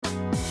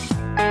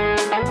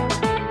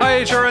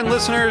HRN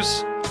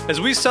listeners.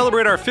 As we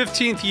celebrate our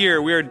 15th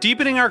year, we are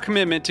deepening our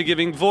commitment to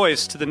giving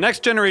voice to the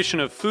next generation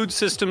of food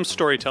systems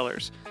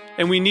storytellers,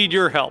 and we need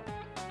your help.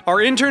 Our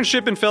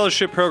internship and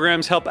fellowship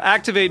programs help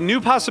activate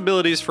new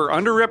possibilities for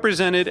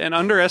underrepresented and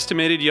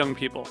underestimated young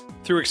people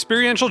through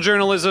experiential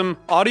journalism,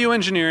 audio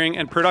engineering,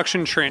 and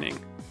production training.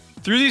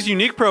 Through these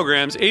unique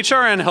programs,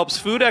 HRN helps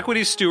food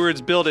equity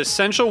stewards build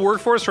essential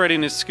workforce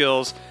readiness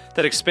skills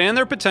that expand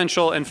their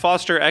potential and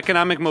foster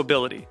economic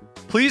mobility.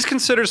 Please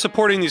consider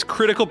supporting these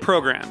critical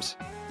programs.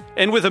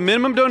 And with a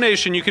minimum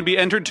donation, you can be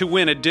entered to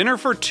win a dinner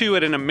for two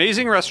at an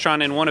amazing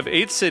restaurant in one of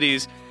 8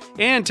 cities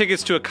and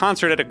tickets to a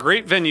concert at a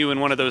great venue in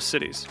one of those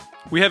cities.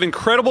 We have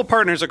incredible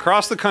partners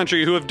across the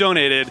country who have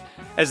donated,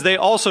 as they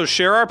also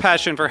share our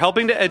passion for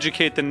helping to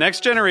educate the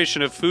next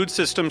generation of food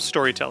systems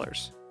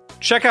storytellers.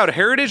 Check out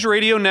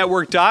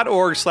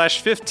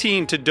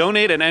heritageradionetwork.org/15 to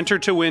donate and enter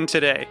to win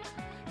today.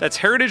 That's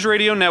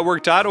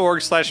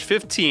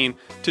heritageradionetwork.org/15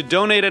 to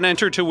donate and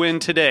enter to win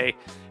today.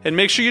 And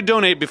make sure you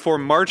donate before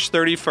March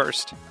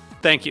 31st.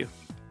 Thank you.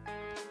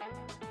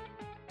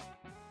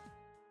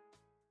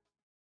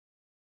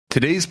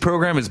 Today's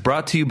program is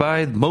brought to you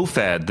by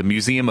MoFad, the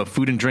Museum of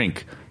Food and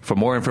Drink. For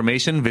more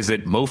information,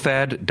 visit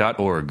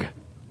mofad.org.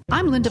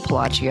 I'm Linda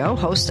Pelaccio,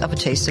 host of A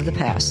Taste of the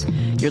Past.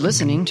 You're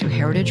listening to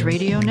Heritage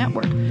Radio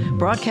Network,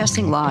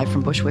 broadcasting live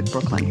from Bushwick,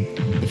 Brooklyn.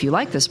 If you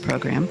like this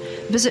program,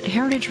 visit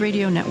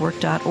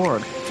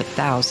heritageradionetwork.org for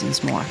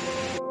thousands more.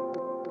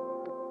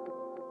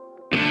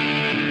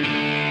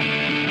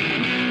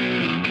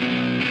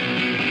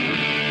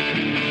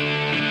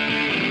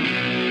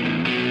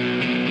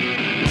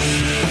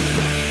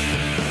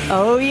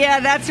 Oh, yeah,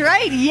 that's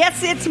right.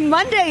 Yes, it's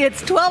Monday.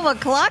 It's 12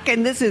 o'clock,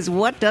 and this is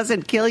What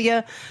Doesn't Kill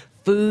You?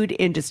 Food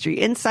Industry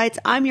Insights.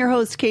 I'm your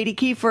host, Katie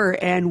Kiefer,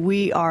 and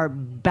we are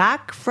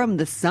back from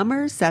the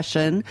summer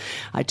session.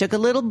 I took a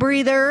little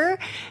breather,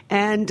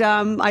 and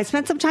I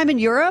spent some time in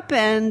Europe,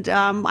 and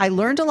I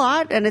learned a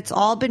lot, and it's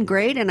all been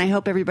great, and I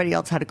hope everybody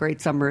else had a great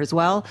summer as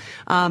well.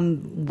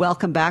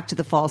 Welcome back to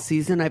the fall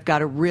season. I've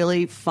got a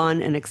really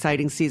fun and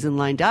exciting season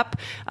lined up,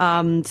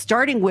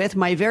 starting with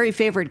my very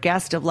favorite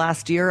guest of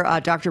last year,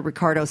 Dr.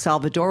 Ricardo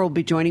Salvador will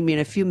be joining me in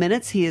a few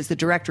minutes. He is the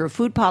Director of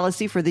Food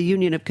Policy for the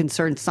Union of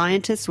Concerned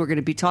Scientists. We're going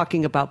to be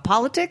talking about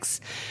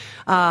politics,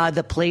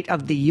 the Plate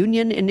of the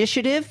Union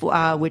initiative,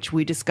 which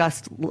we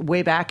discussed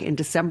way back in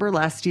December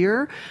last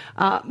year,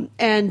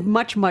 and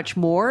much, much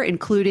more,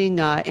 including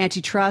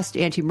antitrust,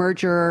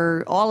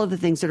 anti-merger, all of the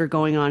things that are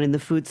going on in the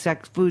food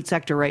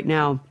sector right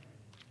now.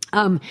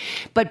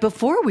 But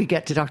before we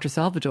get to Dr.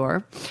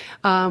 Salvador,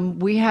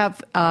 we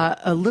have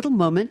a little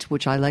moment,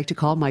 which I like to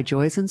call my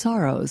joys and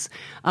sorrows.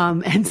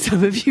 And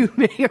some of you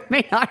may or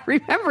may not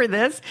remember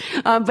this,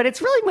 but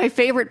it's really my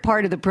favorite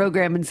part of the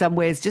program in some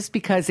ways, just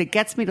because it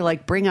gets me to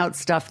bring out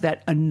stuff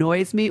that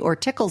annoys me or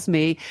tickles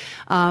me,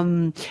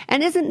 and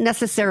isn't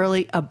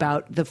necessarily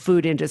about the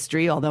food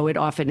industry, although it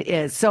often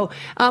is. So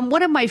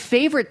one of my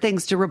favorite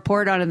things to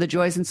report on in the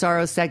Joys and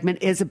Sorrows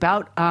segment is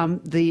about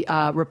the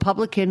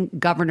Republican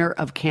governor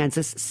of Kansas,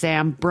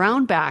 Sam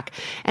Brownback.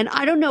 And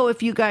I don't know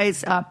if you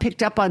guys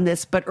picked up on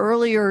this, but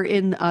earlier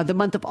in the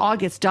month of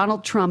August,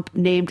 Donald Trump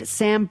named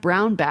Sam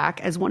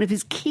Brownback as one of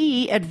his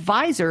key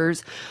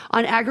advisors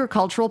on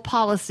agricultural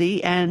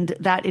policy, and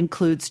that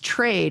includes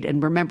trade.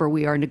 And remember,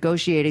 we are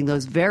negotiating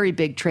those very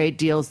big trade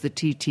deals, the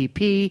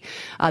TTP,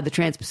 the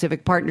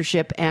Trans-Pacific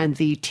Partnership, and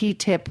the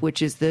TTIP,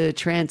 which is the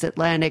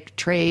Transatlantic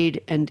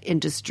Trade and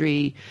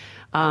Industry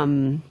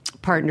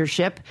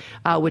partnership,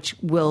 which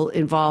will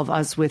involve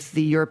us with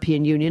the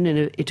European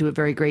Union to a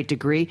very great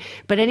degree.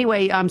 But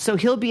anyway, so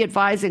he'll be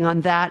advising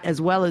on that as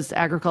well as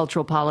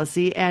agricultural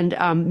policy. And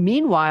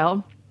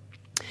meanwhile,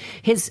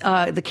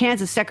 the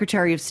Kansas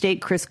Secretary of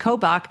State, Chris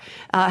Kobach,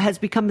 has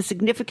become a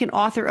significant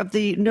author of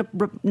the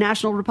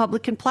National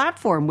Republican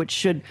Platform, which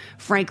should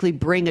frankly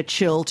bring a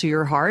chill to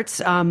your hearts.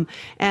 And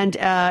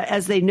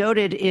as they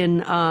noted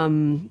in,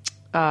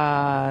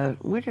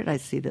 where did I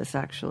see this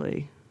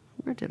actually?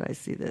 Where did I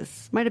see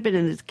this? Might have been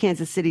in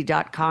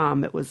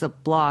kansascity.com. It was a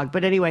blog.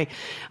 But anyway,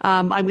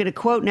 I'm going to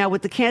quote now,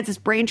 with the Kansas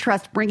Brain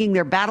Trust bringing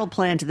their battle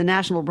plan to the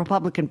National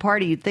Republican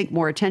Party, you'd think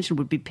more attention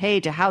would be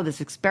paid to how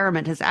this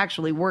experiment has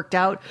actually worked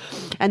out.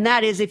 And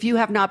that is, if you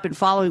have not been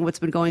following what's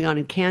been going on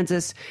in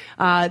Kansas,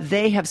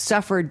 they have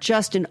suffered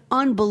just an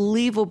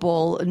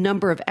unbelievable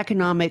number of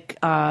economic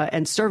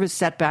and service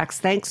setbacks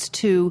thanks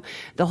to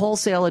the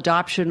wholesale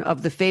adoption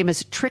of the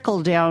famous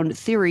trickle-down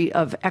theory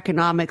of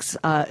economics,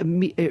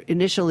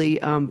 initially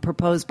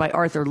proposed by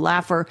Arthur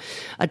Laffer,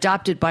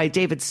 adopted by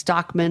David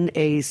Stockman,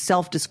 a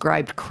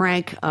self-described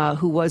crank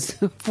who was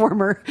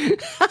former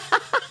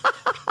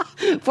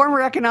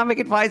economic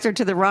advisor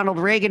to the Ronald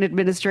Reagan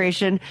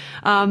administration.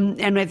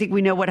 And I think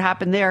we know what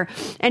happened there.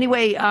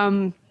 Anyway,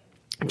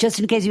 Just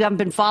in case you haven't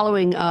been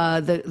following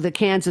the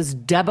Kansas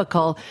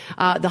debacle,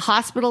 the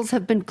hospitals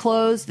have been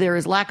closed. There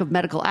is lack of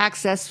medical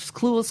access.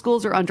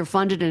 Schools are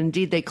underfunded, and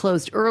indeed they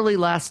closed early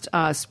last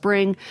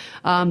spring.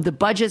 The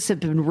budgets have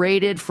been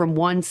raided from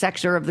one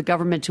sector of the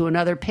government to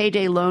another.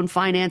 Payday loan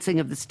financing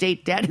of the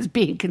state debt is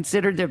being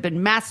considered. There have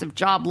been massive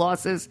job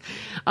losses.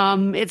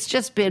 It's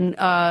just been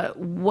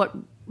what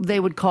they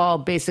would call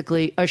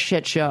basically a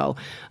shit show.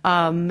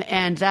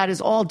 And that is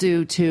all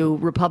due to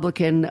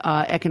Republican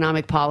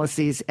economic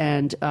policies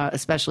and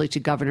especially to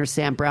Governor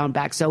Sam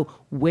Brownback. So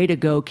way to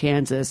go,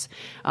 Kansas.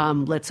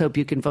 Let's hope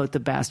you can vote the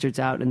bastards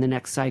out in the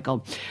next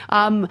cycle.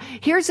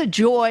 Here's a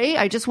joy.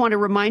 I just want to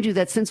remind you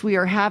that since we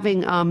are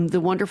having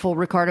the wonderful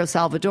Ricardo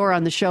Salvador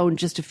on the show in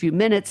just a few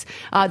minutes,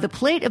 the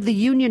Plate of the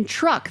Union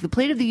truck, the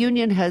Plate of the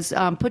Union has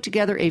put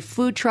together a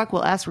food truck.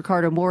 We'll ask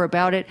Ricardo more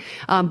about it.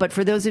 But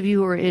for those of you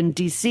who are in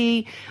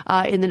D.C.,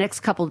 in the next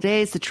couple of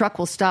days, the truck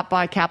will stop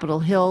by Capitol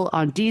Hill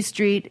on D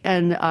Street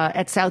and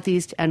at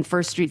Southeast and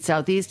First Street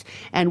Southeast,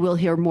 and we'll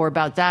hear more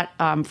about that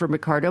from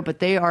Ricardo. But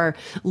they are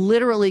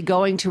literally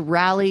going to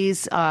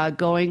rallies, they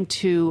went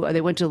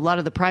to a lot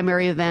of the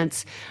primary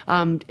events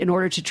in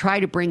order to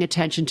try to bring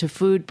attention to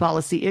food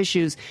policy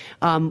issues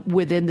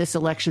within this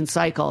election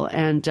cycle.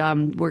 And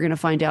we're going to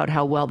find out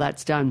how well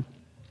that's done.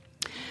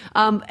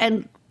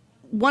 And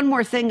one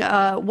more thing,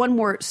 one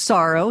more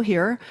sorrow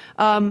here,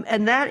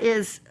 and that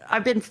is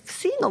I've been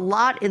seeing a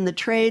lot in the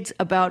trades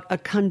about a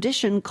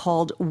condition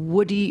called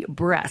woody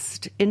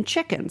breast in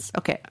chickens.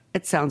 Okay,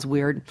 it sounds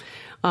weird.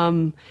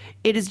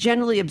 It is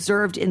generally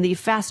observed in the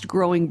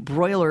fast-growing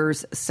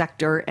broilers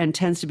sector and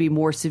tends to be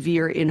more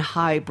severe in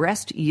high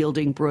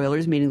breast-yielding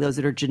broilers, meaning those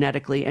that are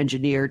genetically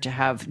engineered to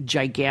have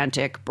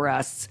gigantic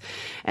breasts,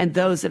 and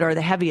those that are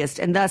the heaviest.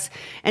 And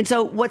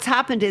so what's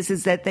happened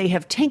is that they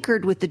have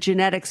tinkered with the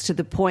genetics to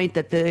the point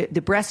that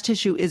the breast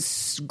tissue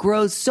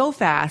grows so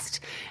fast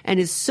and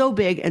is so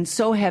big and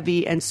so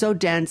heavy and so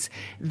dense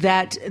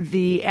that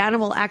the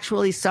animal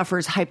actually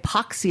suffers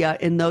hypoxia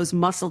in those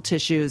muscle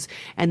tissues,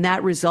 and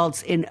that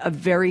results in a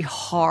very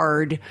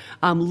hard,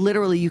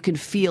 literally you can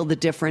feel the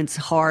difference,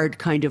 hard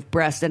kind of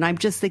breast. And I'm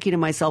just thinking to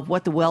myself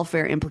what the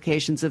welfare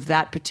implications of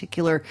that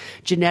particular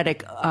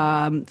genetic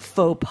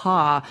faux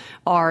pas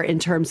are in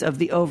terms of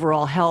the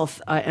overall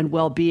health and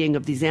well-being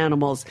of these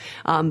animals.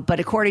 But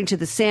according to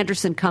the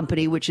Sanderson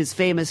Company, which is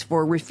famous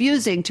for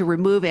refusing to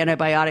remove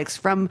antibiotics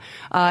from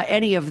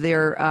any of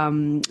their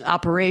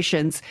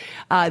operations,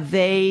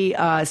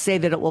 they say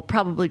that it will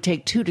probably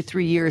take 2 to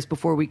 3 years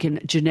before we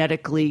can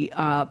genetically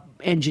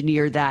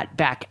engineer that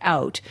back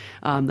out.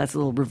 That's a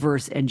little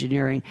reverse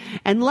engineering.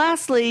 And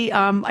lastly,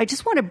 I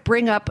just want to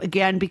bring up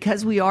again,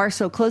 because we are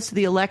so close to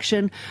the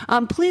election,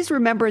 please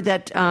remember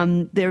that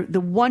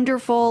the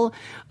wonderful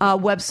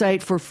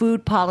website for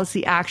food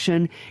policy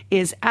action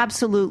is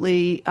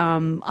absolutely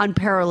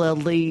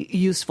unparalleledly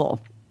useful.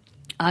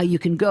 You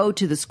can go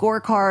to the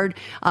scorecard,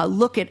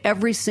 look at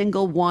every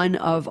single one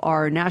of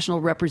our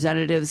national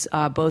representatives,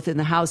 both in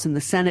the House and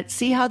the Senate,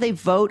 see how they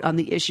vote on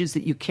the issues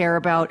that you care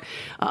about.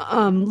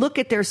 Look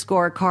at their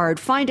scorecard,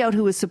 find out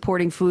who is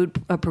supporting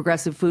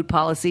progressive food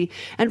policy,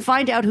 and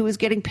find out who is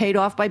getting paid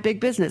off by big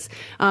business.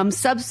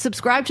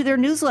 Subscribe to their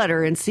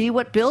newsletter and see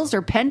what bills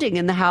are pending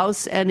in the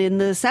House and in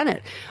the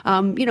Senate.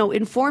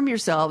 Inform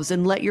yourselves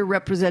and let your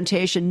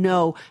representation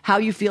know how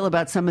you feel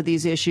about some of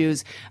these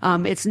issues.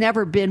 It's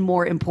never been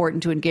more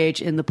important to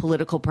engage in the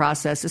political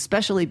process,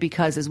 especially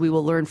because, as we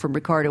will learn from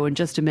Ricardo in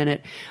just a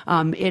minute,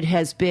 it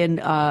has been,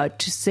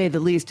 to say the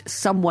least,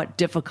 somewhat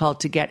difficult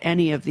to get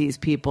any of these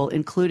people,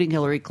 including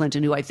Hillary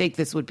Clinton, who I think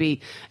this would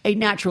be a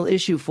natural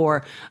issue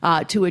for,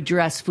 to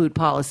address food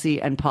policy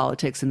and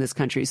politics in this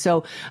country.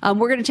 So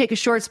we're going to take a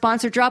short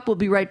sponsor drop. We'll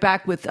be right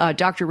back with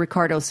Dr.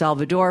 Ricardo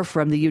Salvador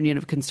from the Union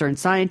of Concerned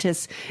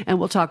Scientists, and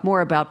we'll talk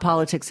more about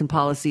politics and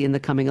policy in the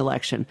coming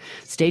election.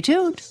 Stay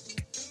tuned.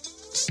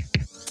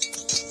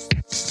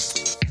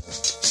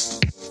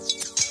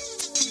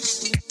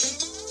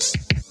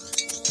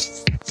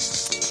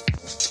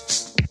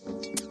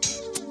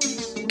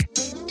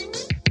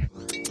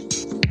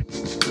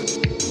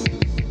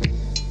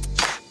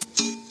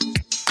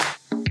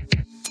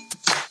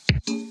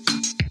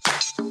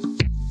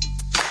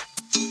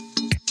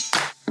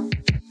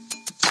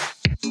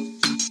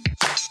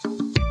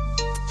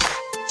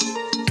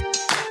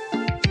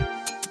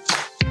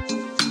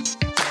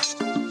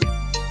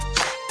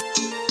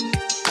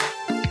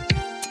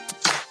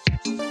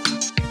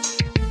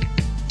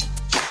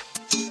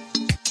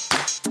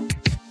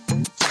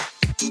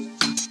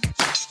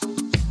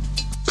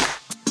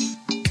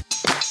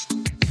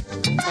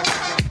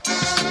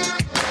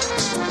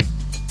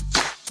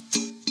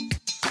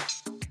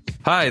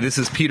 Hi, this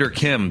is Peter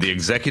Kim, the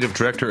Executive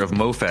Director of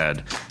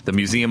MoFad, the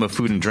Museum of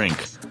Food and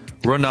Drink.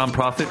 We're a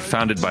nonprofit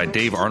founded by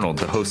Dave Arnold,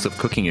 the host of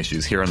Cooking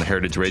Issues here on the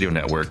Heritage Radio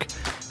Network,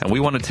 and we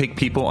want to take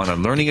people on a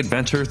learning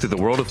adventure through the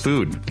world of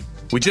food.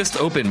 We just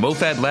opened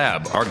MoFad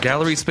Lab, our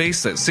gallery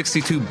space at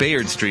 62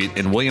 Bayard Street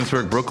in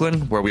Williamsburg,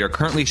 Brooklyn, where we are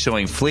currently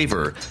showing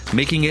Flavor,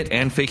 Making It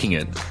and Faking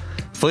It.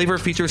 Flavor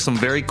features some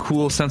very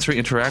cool sensory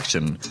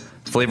interaction.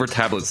 Flavor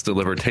tablets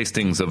deliver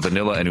tastings of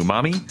vanilla and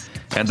umami,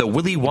 and the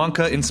Willy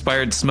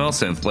Wonka-inspired smell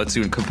synth lets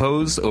you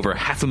compose over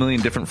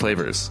 500,000 different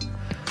flavors.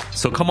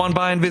 So come on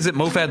by and visit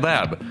MoFad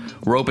Lab.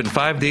 We're open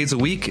 5 days a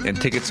week, and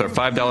tickets are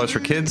 $5 for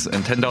kids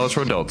and $10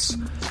 for adults.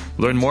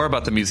 Learn more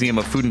about the Museum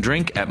of Food and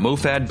Drink at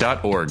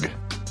mofad.org.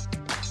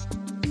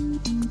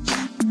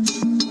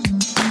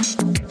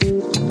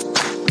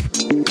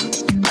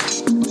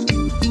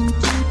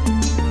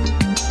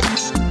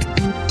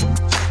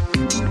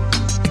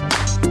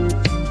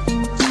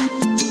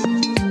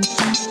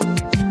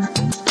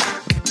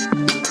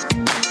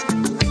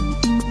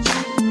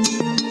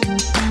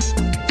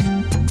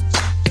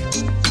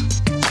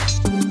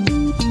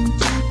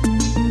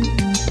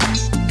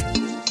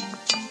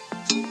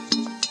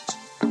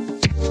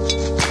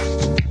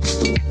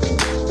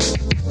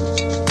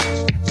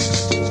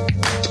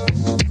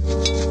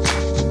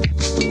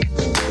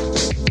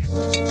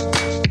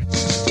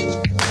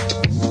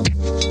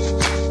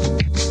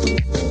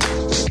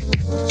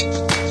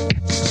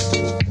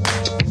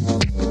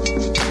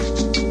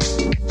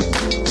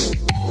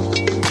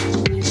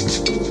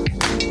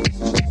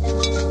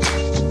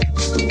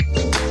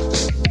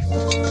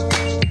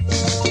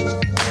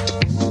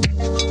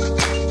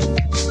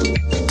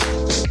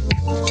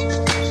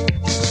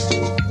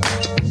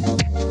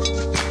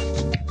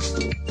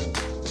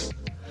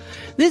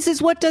 This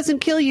is What Doesn't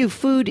Kill You,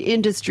 Food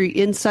Industry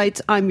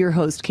Insights. I'm your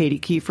host, Katie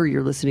Kiefer.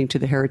 You're listening to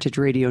the Heritage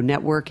Radio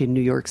Network in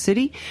New York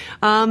City.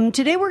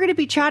 Today we're going to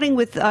be chatting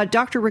with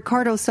Dr.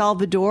 Ricardo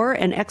Salvador,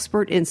 an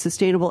expert in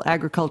sustainable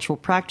agricultural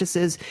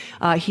practices.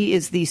 He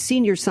is the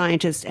senior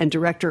scientist and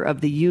director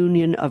of the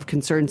Union of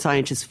Concerned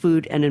Scientists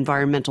Food and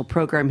Environmental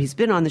Program. He's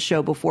been on the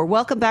show before.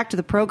 Welcome back to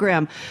the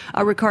program,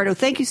 Ricardo.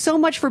 Thank you so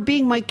much for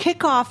being my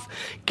kickoff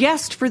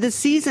guest for this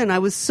season. I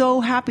was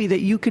so happy that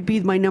you could be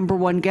my number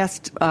one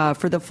guest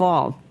for the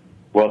fall.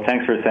 Well,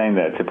 thanks for saying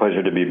that. It's a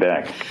pleasure to be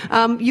back.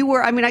 You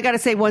were, I got to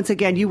say once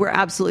again, you were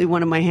absolutely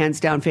one of my hands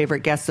down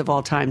favorite guests of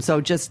all time. So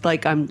just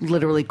like I'm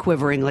literally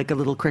quivering like a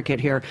little cricket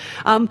here.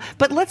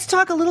 But let's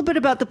talk a little bit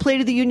about the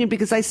Plate of the Union,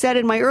 because I said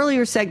in my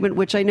earlier segment,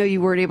 which I know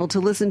you weren't able to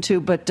listen to,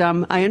 but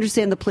I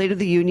understand the Plate of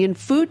the Union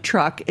food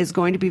truck is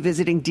going to be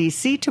visiting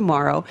D.C.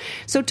 tomorrow.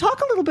 So talk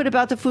a little bit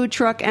about the food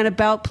truck and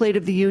about Plate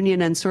of the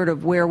Union and sort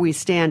of where we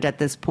stand at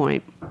this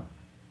point.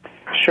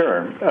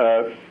 Sure.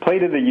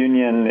 Plate of the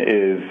Union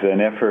is an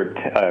effort,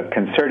 a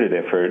concerted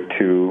effort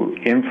to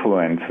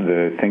influence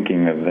the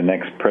thinking of the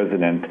next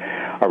president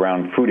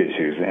around food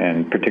issues,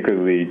 and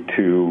particularly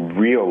to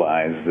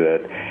realize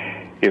that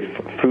if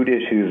food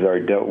issues are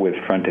dealt with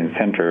front and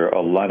center,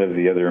 a lot of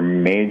the other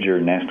major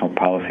national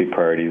policy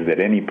priorities that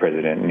any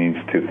president needs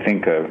to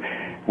think of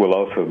will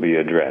also be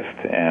addressed,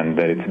 and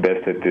that it's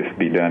best that this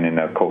be done in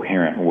a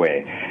coherent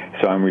way.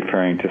 So I'm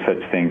referring to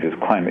such things as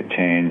climate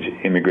change,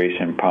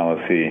 immigration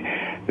policy,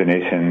 the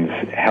nation's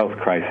health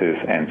crisis,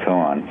 and so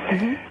on.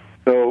 Mm-hmm.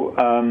 So,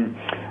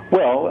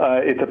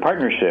 it's a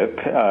partnership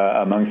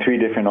among three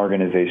different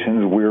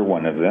organizations. We're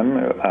one of them.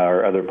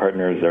 Our other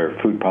partners are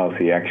Food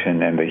Policy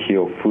Action and the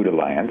Heal Food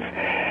Alliance.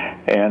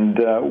 And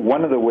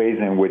one of the ways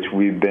in which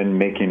we've been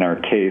making our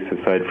case,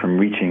 aside from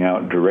reaching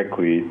out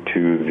directly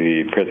to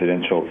the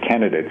presidential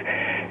candidates,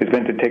 has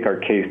been to take our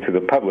case to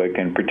the public,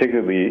 and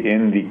particularly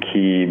in the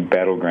key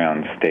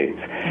battleground states.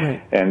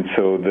 Right. And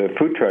so the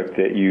food truck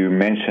that you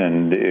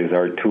mentioned is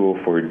our tool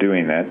for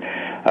doing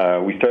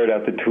that. We started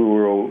out the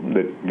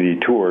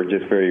tour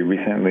just very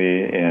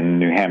recently in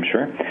New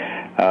Hampshire.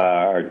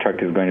 Our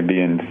truck is going to be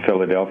in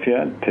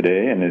Philadelphia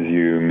today, and as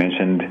you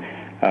mentioned,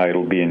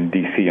 it'll be in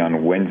D.C.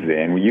 on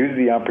Wednesday. And we use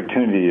the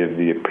opportunity of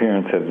the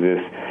appearance of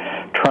this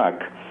truck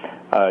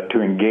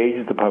to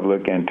engage the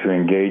public and to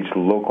engage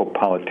local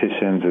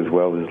politicians as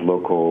well as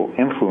local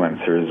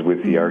influencers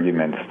with the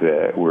arguments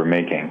that we're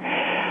making.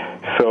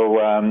 So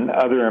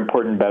other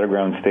important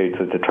battleground states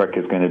that the truck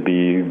is going to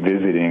be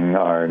visiting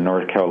are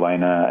North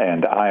Carolina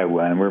and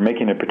Iowa, and we're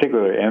making a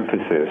particular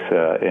emphasis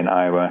in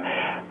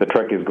Iowa. The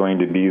truck is going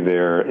to be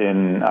there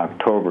in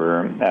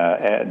October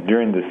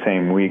during the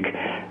same week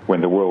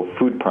when the World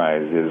Food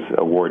Prize is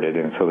awarded,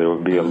 and so there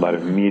will be a lot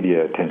of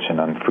media attention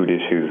on food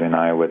issues in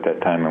Iowa at that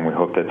time, and we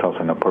hope that's also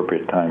an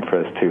appropriate time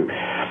for us to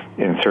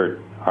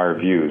insert our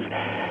views.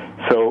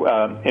 So,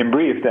 in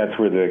brief, that's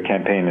where the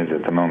campaign is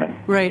at the moment.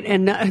 Right,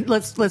 and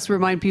let's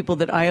remind people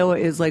that Iowa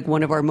is like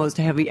one of our most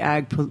heavy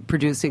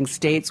ag-producing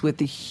states, with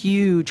the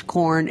huge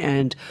corn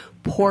and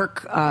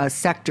pork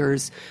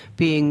sectors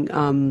being,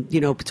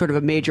 sort of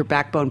a major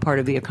backbone part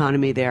of the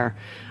economy there.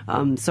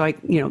 So,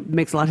 it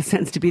makes a lot of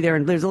sense to be there,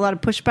 and there's a lot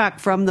of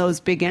pushback from those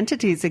big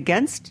entities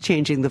against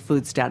changing the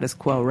food status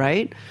quo,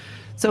 right?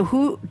 So,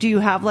 who do you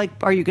have?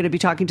 Are you going to be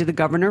talking to the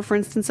governor, for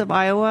instance, of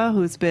Iowa,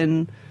 who's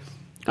been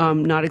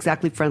not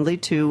exactly friendly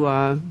to,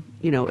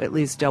 at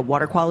least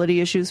water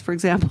quality issues, for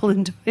example,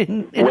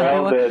 in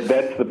Iowa? Well,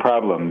 that's the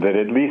problem, that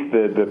at least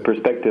the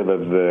perspective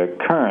of the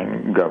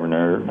current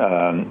governor,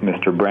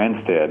 Mr.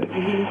 Branstad,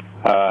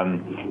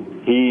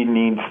 he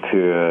needs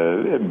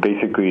to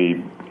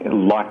basically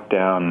lock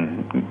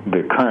down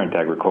the current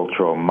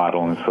agricultural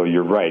model, and so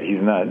you're right,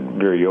 he's not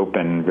very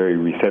open, very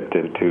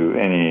receptive to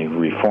any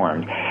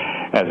reforms.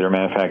 As a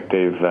matter of fact,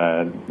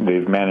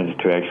 they've managed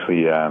to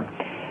actually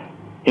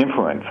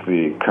influence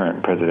the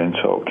current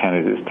presidential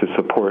candidates to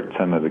support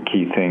some of the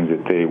key things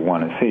that they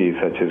want to see,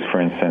 such as, for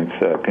instance,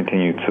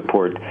 continued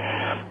support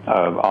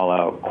of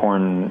all-out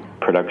corn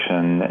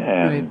production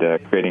and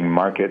creating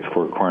markets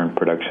for corn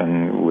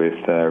production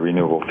with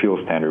renewable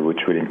fuel standard, which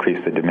would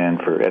increase the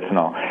demand for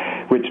ethanol,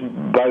 which,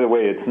 by the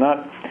way, it's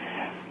not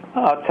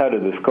outside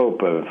of the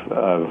scope of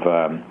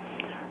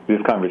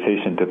this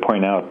conversation to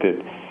point out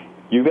that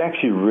you've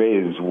actually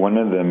raised one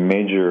of the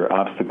major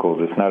obstacles.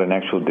 It's not an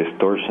actual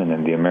distortion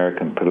in the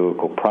American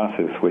political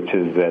process, which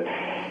is that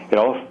it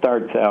all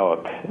starts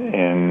out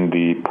in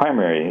the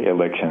primary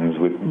elections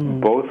with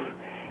both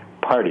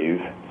parties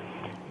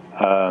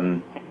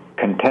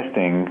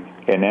contesting,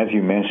 and as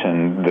you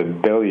mentioned, the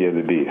belly of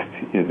the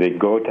beast. They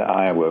go to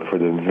Iowa for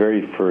the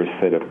very first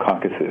set of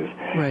caucuses.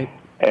 Right.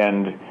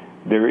 And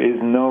there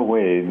is no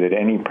way that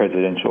any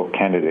presidential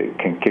candidate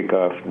can kick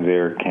off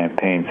their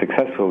campaign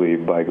successfully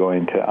by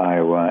going to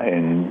Iowa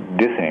and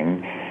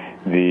dissing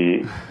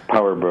the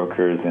power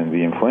brokers and the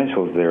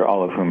influentials there,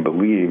 all of whom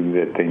believe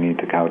that they need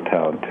to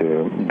kowtow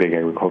to big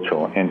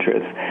agricultural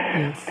interests.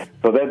 Yes.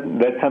 So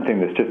that's something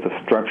that's just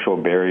a structural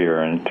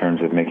barrier in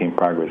terms of making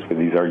progress with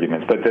these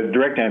arguments. But the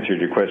direct answer to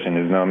your question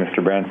is no, Mr.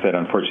 Branstad,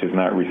 unfortunately, is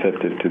not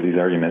receptive to these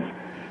arguments.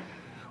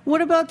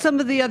 What about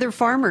some of the other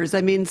farmers? I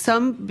mean,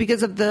 some,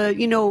 because of the,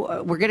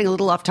 we're getting a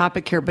little off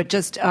topic here, but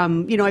just,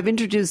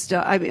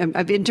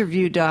 I've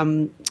interviewed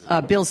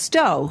Bill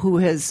Stowe, who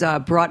has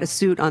brought a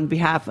suit on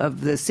behalf of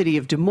the city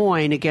of Des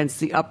Moines against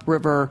the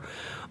upriver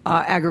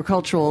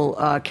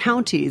agricultural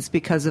counties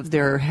because of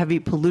their heavy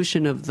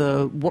pollution of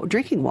the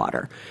drinking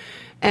water.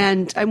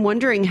 And I'm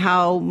wondering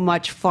how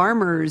much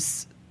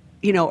farmers,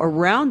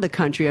 around the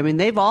country, I mean,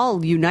 they've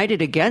all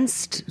united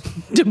against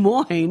Des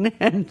Moines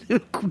and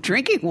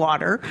drinking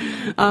water.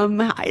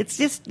 It's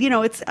just,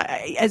 it's,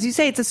 as you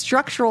say, it's a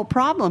structural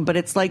problem, but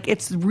it's like,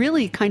 it's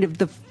really kind of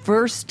the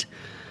first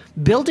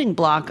building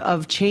block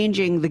of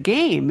changing the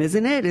game,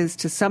 isn't it? Is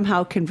to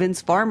somehow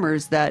convince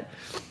farmers that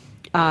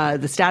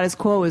the status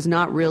quo is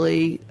not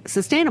really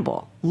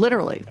sustainable,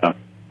 literally.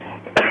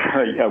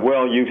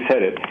 Well, you've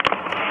said it.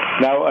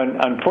 Now,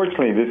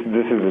 unfortunately,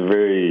 this is a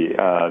very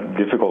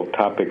difficult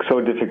topic,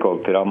 so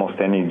difficult that almost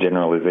any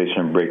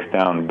generalization breaks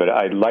down, but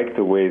I like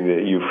the way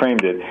that you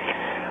framed it.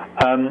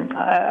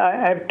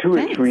 I have two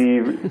or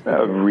three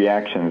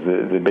reactions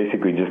that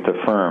basically just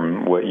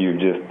affirm what you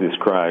just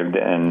described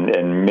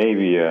and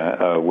maybe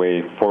a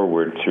way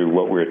forward to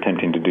what we're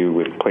attempting to do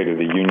with Plate of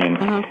the Union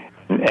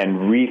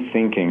and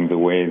rethinking the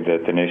way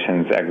that the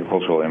nation's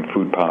agricultural and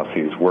food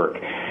policies work.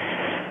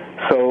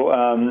 So,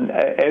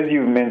 as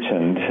you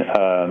mentioned,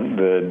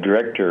 the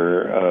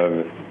director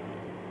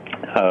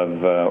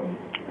of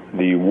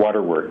the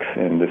waterworks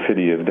in the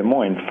city of Des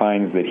Moines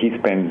finds that he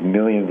spends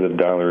millions of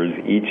dollars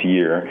each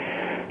year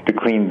to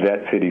clean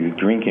that city's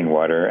drinking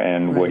water,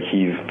 and what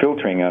he's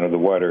filtering out of the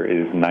water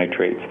is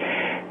nitrates,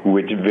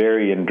 which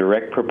vary in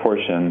direct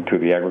proportion to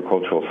the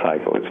agricultural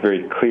cycle. It's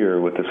very clear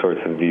what the source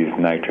of these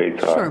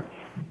nitrates are.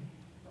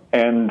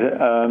 And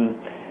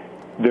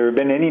there have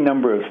been any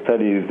number of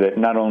studies that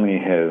not only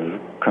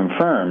have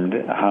confirmed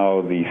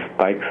how the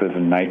spikes of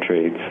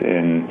nitrates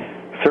in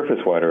surface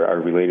water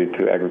are related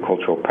to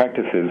agricultural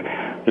practices,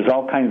 there's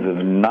all kinds of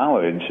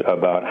knowledge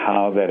about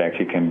how that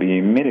actually can be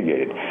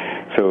mitigated.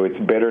 So it's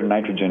better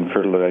nitrogen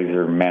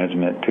fertilizer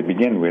management to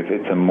begin with.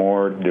 It's a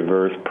more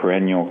diverse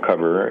perennial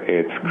cover.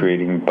 It's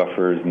creating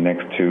buffers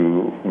next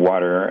to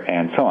water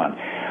and so on.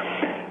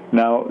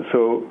 Now,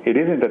 so it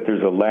isn't that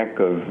there's a lack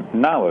of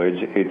knowledge,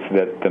 it's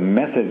that the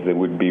methods that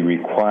would be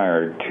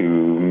required to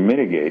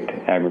mitigate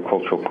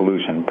agricultural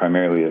pollution,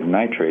 primarily of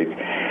nitrates,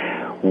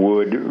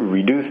 would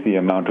reduce the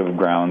amount of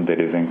ground that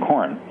is in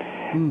corn.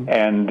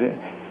 And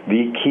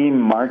the key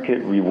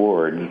market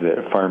rewards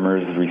that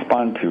farmers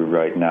respond to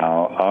right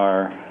now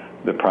are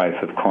the price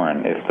of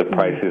corn. If the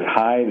price is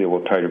high, they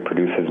will try to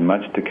produce as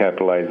much to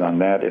capitalize on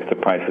that. If the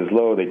price is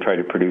low, they try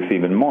to produce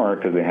even more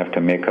because they have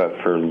to make up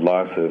for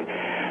loss of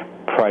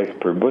price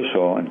per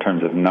bushel in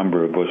terms of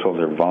number of bushels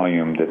or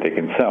volume that they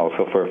can sell.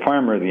 So for a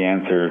farmer, the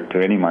answer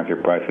to any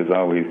market price is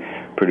always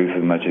produce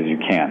as much as you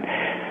can.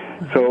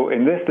 So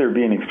in this, they're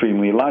being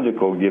extremely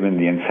logical given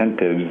the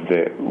incentives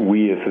that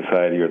we as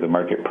society or the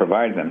market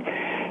provide them.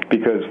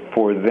 Because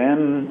for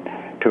them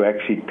to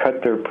actually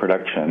cut their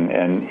production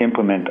and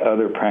implement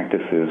other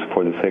practices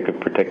for the sake of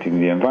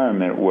protecting the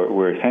environment, what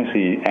we're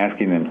essentially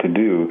asking them to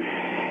do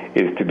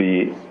is to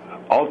be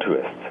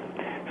altruists.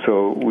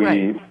 So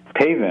we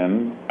pay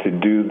them to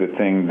do the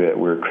thing that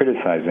we're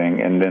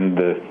criticizing, and then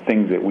the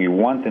things that we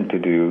want them to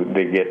do,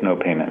 they get no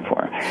payment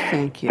for.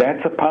 Thank you.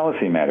 That's a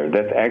policy matter.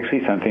 That's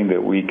actually something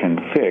that we can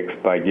fix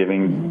by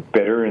giving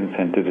better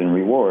incentives and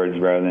rewards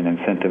rather than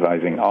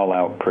incentivizing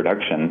all-out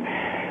production.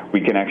 We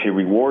can actually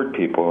reward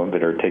people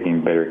that are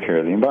taking better care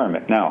of the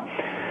environment. Now,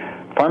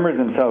 farmers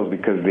themselves,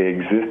 because they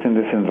exist in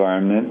this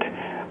environment,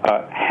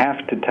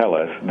 have to tell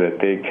us that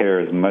they care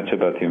as much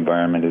about the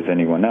environment as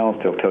anyone else.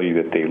 They'll tell you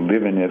that they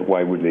live in it.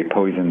 Why would they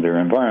poison their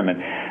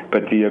environment?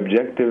 But the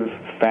objective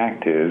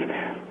fact is,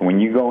 when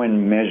you go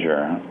and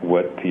measure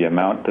what the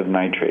amount of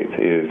nitrates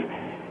is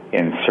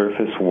in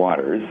surface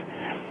waters,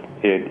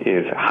 it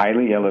is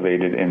highly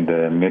elevated in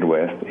the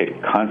Midwest.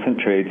 It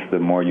concentrates the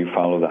more you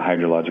follow the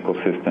hydrological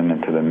system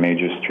into the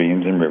major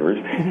streams and rivers.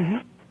 Mm-hmm.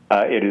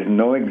 It is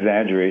no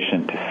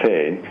exaggeration to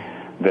say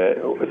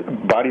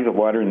that bodies of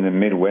water in the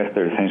Midwest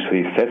are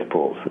essentially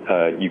cesspools.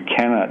 You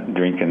cannot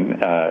drink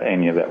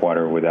any of that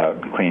water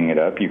without cleaning it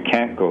up. You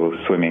can't go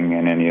swimming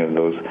in any of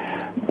those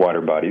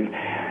water bodies.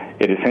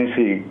 It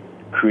essentially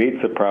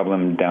creates a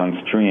problem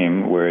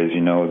downstream, whereas,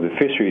 the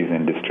fisheries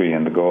industry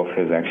in the Gulf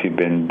has actually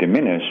been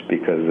diminished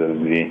because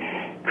of the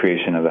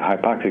creation of the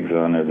hypoxic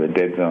zone or the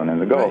dead zone in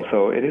the Gulf. Right.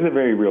 So it is a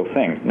very real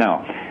thing.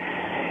 Now,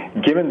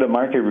 given the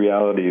market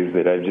realities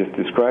that I've just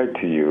described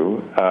to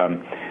you,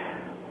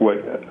 what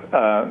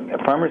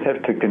farmers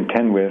have to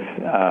contend with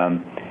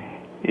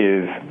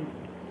is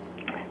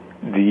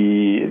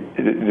the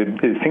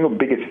single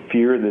biggest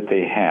fear that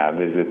they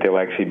have is that they'll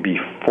actually be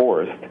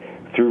forced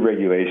through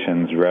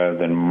regulations rather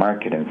than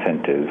market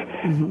incentives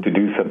to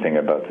do something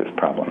about this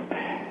problem.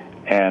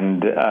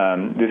 And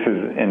this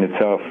is in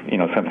itself,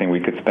 something we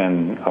could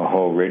spend a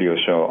whole radio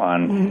show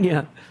on.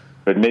 Yeah.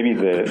 But maybe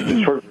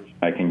the short version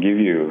I can give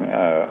you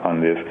on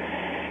this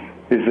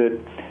is that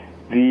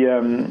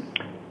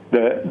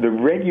the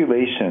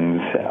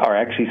regulations are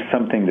actually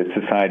something that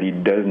society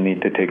does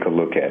need to take a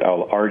look at.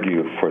 I'll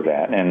argue for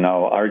that, and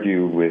I'll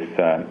argue with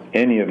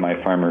any of my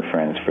farmer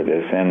friends for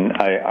this, and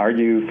I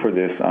argue for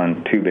this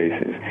on two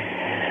bases.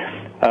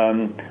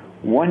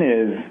 One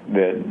is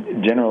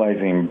that,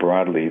 generalizing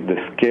broadly, the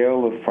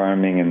scale of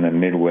farming in the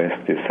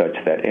Midwest is such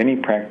that any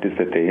practice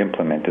that they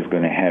implement is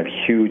going to have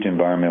huge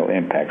environmental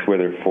impacts,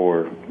 whether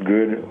for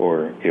good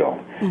or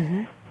ill.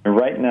 Mm-hmm.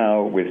 Right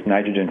now, with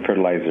nitrogen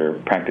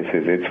fertilizer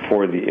practices, it's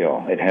for the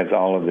ill. It has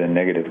all of the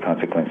negative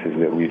consequences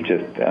that we've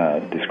just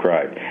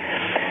described.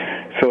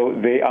 So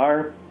they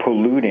are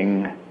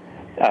polluting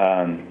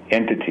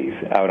entities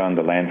out on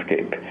the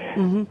landscape,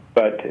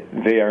 but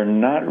they are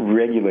not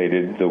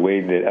regulated the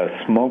way that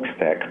a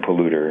smokestack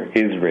polluter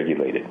is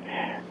regulated.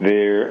 They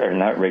are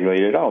not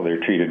regulated at all. They're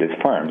treated as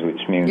farms,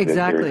 which means that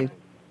there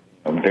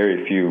are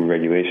very few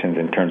regulations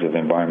in terms of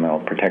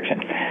environmental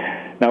protection.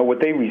 Now, what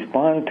they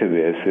respond to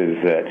this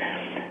is that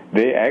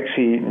they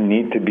actually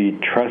need to be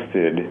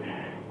trusted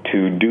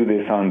to do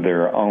this on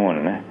their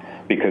own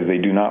because they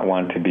do not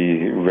want to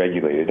be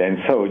regulated. And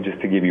so,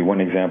 just to give you one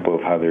example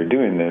of how they're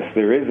doing this,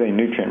 there is a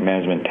nutrient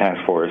management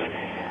task force,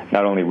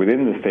 not only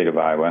within the state of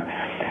Iowa,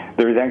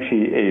 there is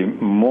actually a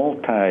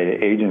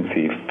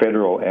multi-agency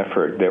federal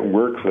effort that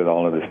works with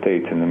all of the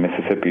states in the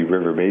Mississippi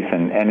River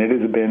Basin, and it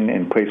has been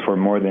in place for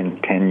more than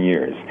 10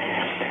 years.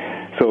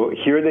 So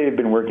here they have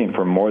been working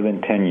for more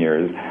than 10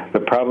 years. The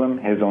problem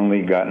has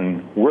only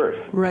gotten worse.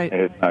 Right.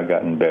 It has not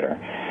gotten better.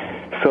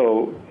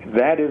 So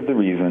that is the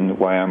reason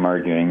why I'm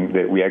arguing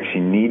that we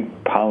actually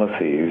need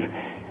policies,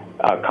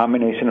 a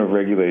combination of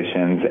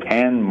regulations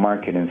and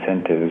market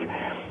incentives.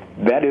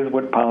 That is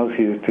what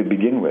policy is to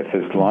begin with.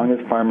 As long as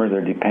farmers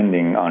are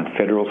depending on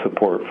federal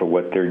support for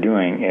what they're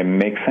doing, it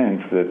makes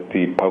sense that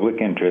the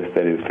public interest,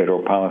 that is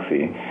federal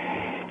policy,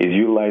 is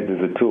utilized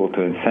as a tool to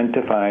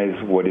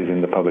incentivize what is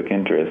in the public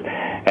interest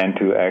and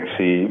to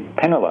actually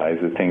penalize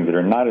the things that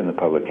are not in the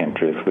public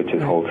interest, which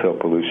is wholesale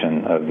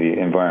pollution of the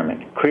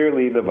environment.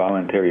 Clearly, the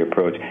voluntary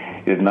approach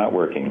is not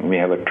working. We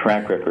have a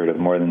track record of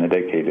more than a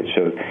decade that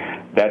shows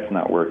that's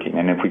not working.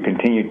 And if we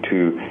continue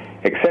to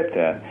accept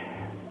that,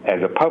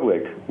 as a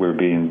public, we're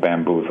being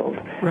bamboozled.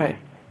 Right.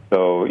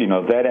 So,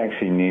 that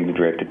actually needs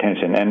direct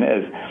attention. And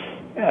as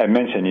I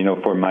mentioned,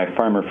 for my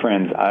farmer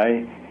friends,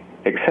 I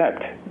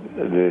accept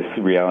this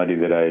reality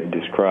that I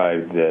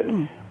described,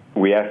 that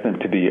we ask them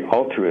to be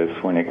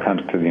altruists when it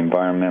comes to the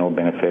environmental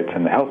benefits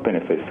and the health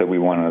benefits that we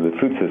want out of the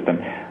food system.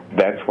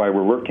 That's why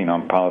we're working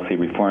on policy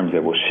reforms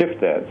that will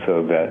shift that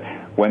so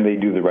that when they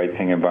do the right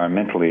thing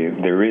environmentally,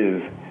 there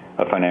is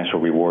a financial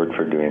reward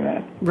for doing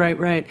that.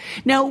 Right.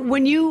 Now,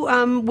 when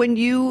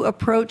you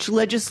approach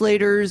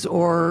legislators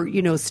or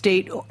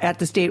at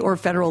the state or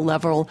federal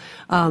level,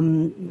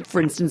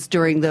 for instance,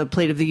 during the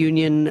Plate of the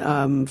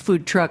Union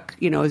food truck,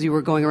 as you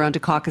were going around to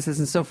caucuses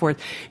and so forth,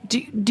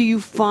 do you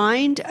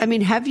find?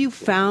 Have you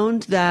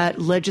found that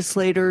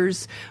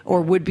legislators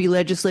or would-be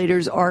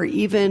legislators are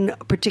even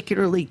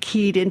particularly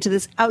keyed into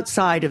this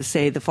outside of,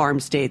 say, the farm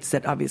states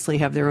that obviously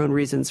have their own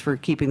reasons for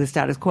keeping the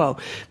status quo?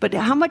 But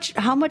how much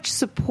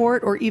support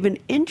or even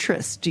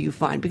interest do you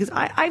find? Because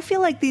I feel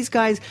like these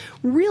guys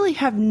really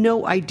have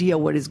no idea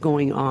what is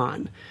going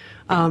on.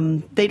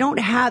 They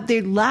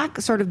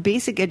lack sort of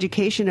basic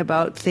education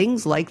about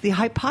things like the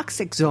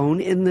hypoxic zone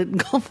in the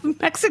Gulf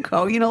of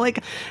Mexico.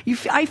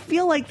 I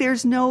feel like they're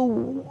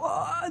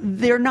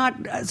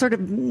not sort of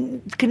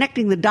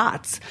connecting the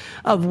dots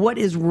of what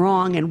is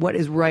wrong and what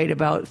is right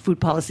about food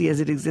policy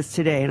as it exists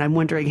today. And I'm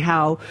wondering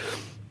how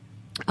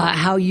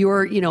how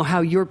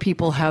your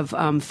people have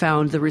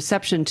found the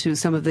reception to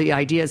some of the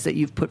ideas that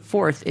you've put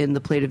forth in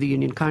the Plate of the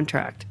Union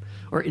contract,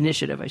 or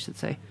initiative, I should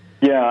say.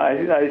 Yeah,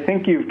 I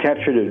think you've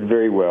captured it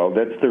very well.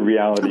 That's the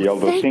reality,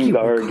 although things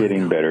are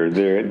getting better.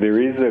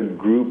 There is a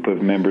group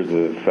of members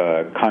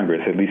of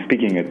Congress, at least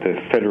speaking at the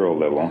federal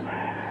level,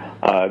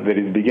 that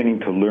is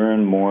beginning to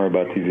learn more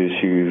about these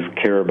issues,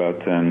 care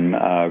about them,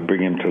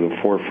 bring them to the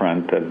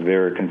forefront of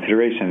their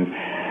considerations.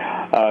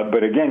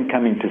 But again,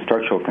 coming to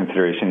structural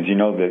considerations, you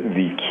know that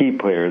the key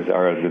players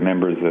are the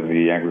members of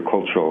the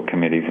agricultural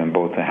committees in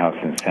both the House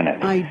and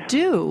Senate. I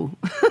do.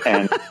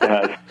 And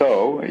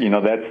so, you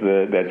know, that's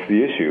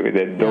the issue,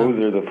 that those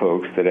are the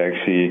folks that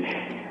actually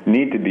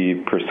need to be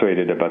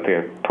persuaded about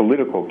the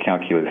political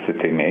calculus that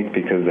they make,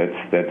 because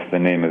that's the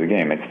name of the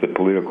game. It's the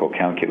political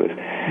calculus.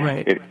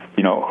 Right. It's,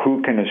 you know,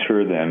 who can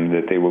assure them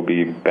that they will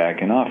be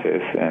back in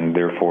office, and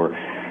therefore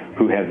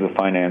who has the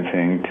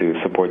financing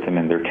to support them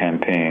in their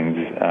campaigns.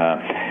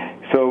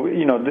 So,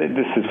 you know,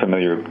 this is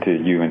familiar to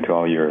you and to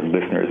all your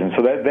listeners. And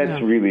so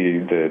that's really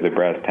the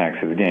brass tacks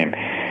of the game.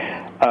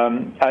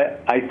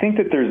 I think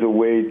that there's a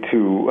way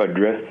to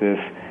address this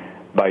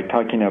by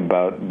talking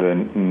about the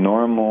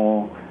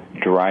normal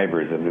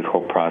drivers of this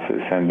whole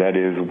process, and that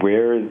is,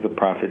 where is the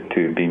profit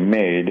to be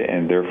made,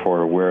 and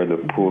therefore where are the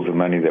pools of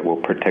money that will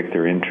protect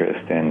their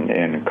interest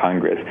in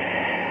Congress.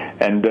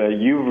 And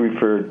you've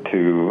referred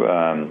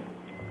to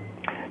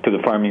the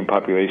farming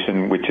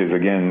population, which is,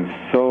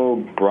 again,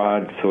 so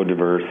broad, so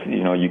diverse.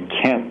 You know, you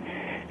can't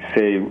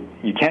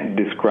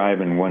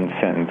describe in one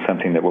sentence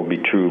something that will be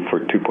true for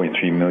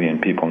 2.3 million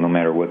people, no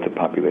matter what the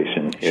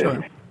population is.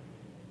 Sure.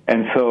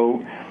 And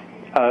so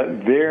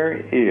there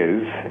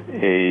is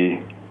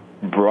a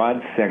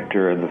broad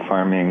sector of the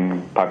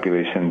farming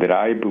population that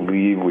I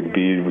believe would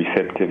be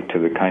receptive to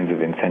the kinds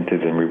of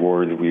incentives and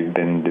rewards we've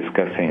been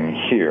discussing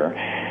here.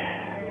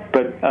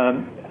 But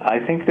I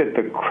think that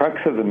the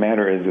crux of the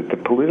matter is that the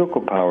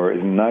political power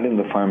is not in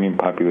the farming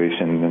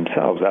population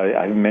themselves.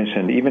 I've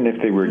mentioned, even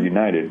if they were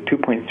united,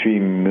 2.3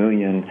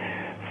 million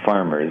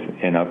farmers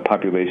in a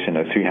population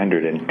of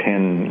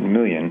 310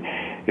 million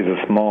is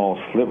a small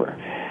sliver.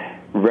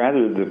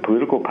 Rather, the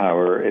political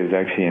power is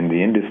actually in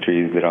the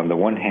industries that, on the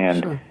one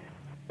hand,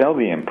 sell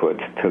the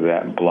inputs to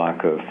that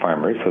block of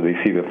farmers, so they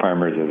see the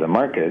farmers as a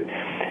market,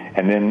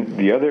 and then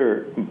the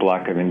other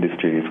block of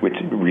industries, which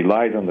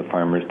relies on the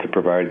farmers to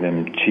provide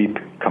them cheap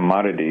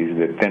commodities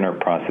that then are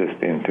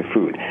processed into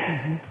food.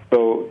 Mm-hmm.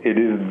 So it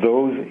is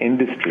those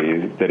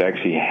industries that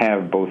actually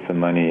have both the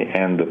money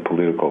and the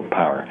political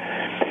power.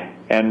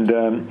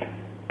 And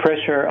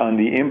pressure on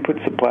the input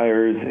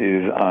suppliers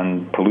is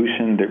on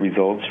pollution that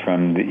results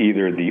from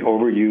either the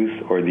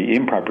overuse or the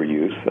improper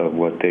use of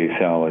what they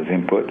sell as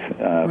inputs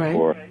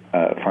for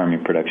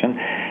farming production.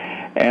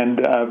 And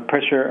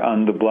pressure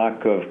on the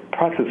block of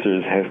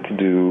processors has to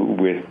do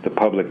with the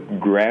public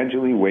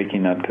gradually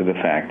waking up to the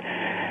fact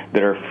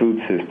that our food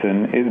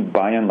system is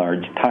by and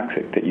large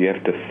toxic, that you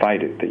have to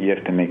fight it, that you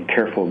have to make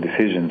careful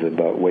decisions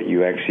about what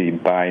you actually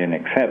buy and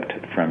accept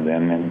from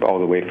them, and all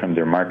the way from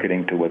their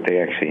marketing to what they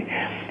actually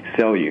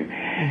sell you.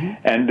 Mm-hmm.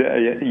 And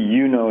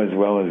you know as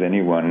well as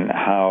anyone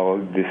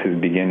how this is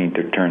beginning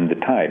to turn the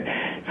tide.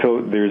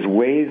 So there's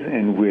ways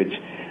in which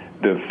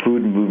the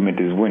food movement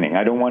is winning.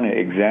 I don't want to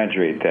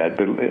exaggerate that,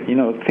 but you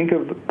know, think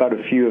about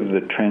a few of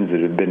the trends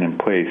that have been in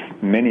place,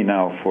 many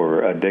now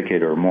for a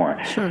decade or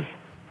more. Sure.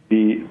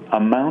 The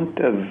amount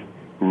of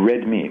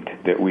red meat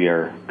that we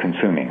are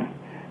consuming,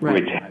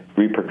 which has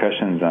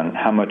repercussions on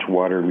how much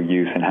water we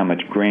use and how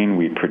much grain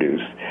we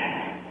produce,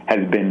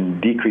 has been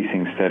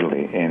decreasing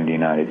steadily in the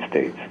United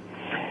States.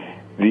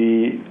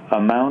 The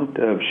amount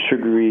of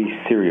sugary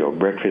cereal,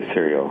 breakfast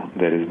cereal,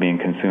 that is being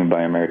consumed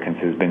by Americans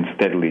has been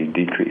steadily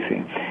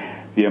decreasing.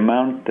 The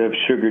amount of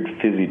sugared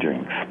fizzy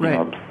drinks,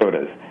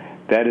 sodas,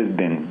 that has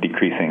been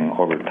decreasing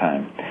over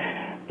time.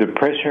 The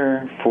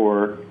pressure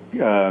for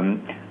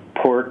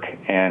pork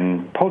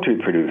and poultry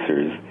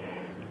producers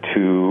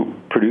to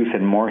produce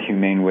in more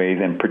humane ways,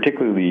 and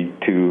particularly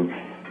to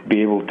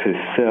be able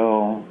to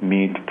sell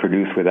meat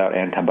produced without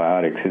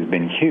antibiotics, has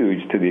been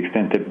huge, to the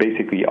extent that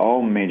basically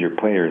all major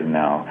players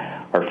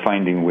now are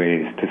finding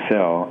ways to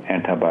sell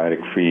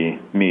antibiotic-free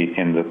meat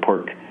in the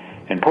pork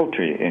and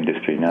poultry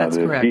industry. Now,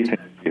 the beef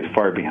industry is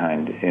far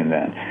behind in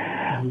that.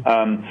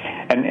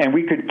 And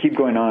we could keep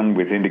going on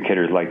with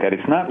indicators like that.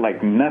 It's not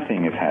like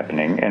nothing is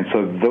happening, and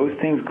so those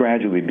things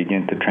gradually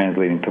begin to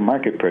translate into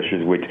market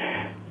pressures, which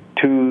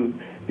to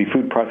the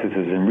food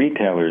processors and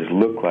retailers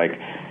look like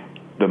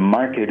the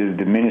market is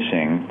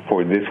diminishing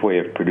for this way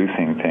of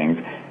producing things,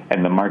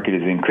 and the market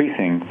is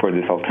increasing for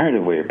this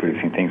alternative way of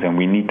producing things, and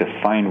we need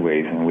to find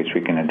ways in which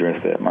we can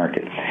address that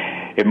market.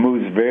 It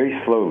moves very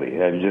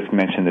slowly. I've just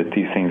mentioned that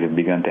these things have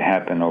begun to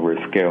happen over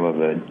a scale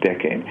of a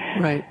decade.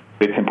 Right.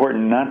 It's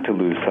important not to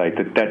lose sight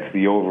that that's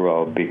the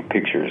overall big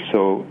picture.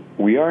 So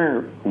we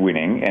are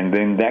winning, and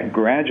then that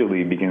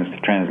gradually begins to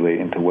translate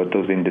into what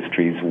those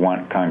industries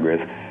want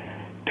Congress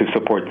to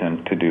support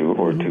them to do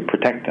or to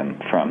protect them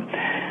from.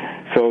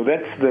 So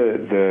that's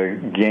the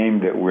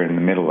game that we're in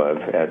the middle of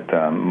at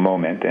the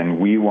moment, and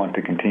we want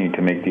to continue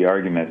to make the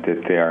argument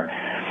that there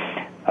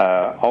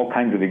are all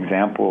kinds of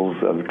examples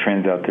of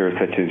trends out there,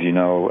 such as,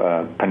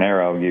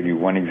 Panera, I'll give you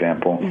one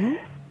example.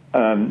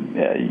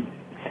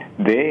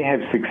 They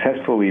have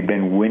successfully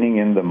been winning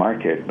in the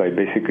market by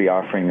basically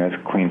offering us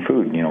clean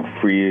food,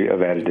 free of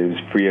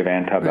additives, free of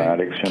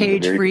antibiotics. Right.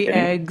 Cage-free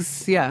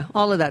eggs,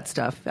 all of that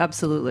stuff.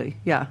 Absolutely,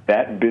 yeah.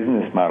 That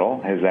business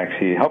model has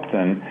actually helped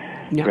them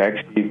to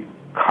actually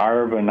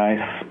carve a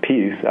nice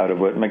piece out of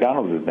what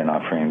McDonald's has been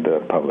offering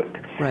the public.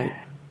 Right.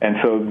 And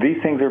so these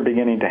things are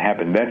beginning to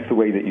happen. That's the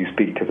way that you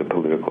speak to the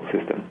political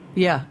system.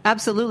 Yeah,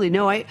 absolutely.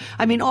 No, I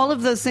mean, all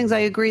of those things I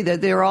agree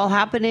that they're all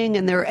happening,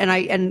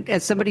 and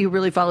as somebody who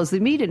really follows the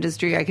meat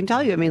industry, I can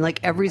tell you, I mean, like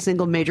every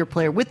single major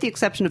player, with the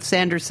exception of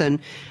Sanderson,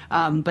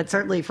 but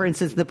certainly, for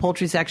instance, the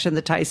poultry section,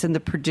 the Tyson, the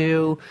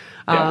Purdue,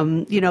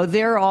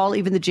 they're all,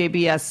 even the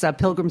JBS,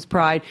 Pilgrim's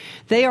Pride,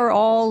 they are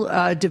all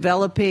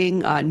developing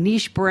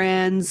niche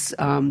brands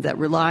that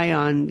rely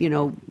on,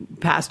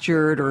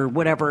 pastured or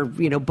whatever,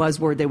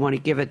 buzzword they want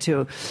to give it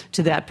to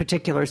that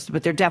particular,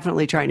 but they're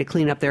definitely trying to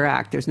clean up their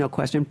act. There's no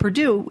question.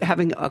 Purdue,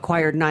 having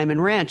acquired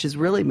Nyman Ranch, is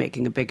really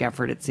making a big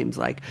effort, it seems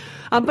like.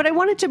 But I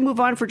wanted to move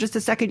on for just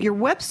a second. Your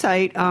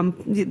website,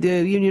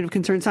 the Union of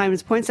Concerned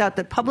Scientists, points out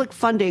that public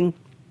funding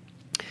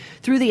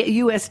through the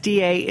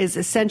USDA is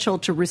essential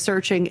to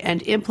researching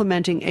and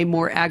implementing a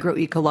more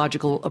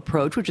agroecological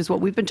approach, which is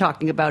what we've been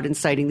talking about in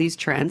citing these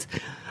trends.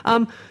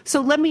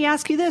 So let me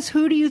ask you this.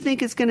 Who do you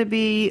think is going to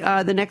be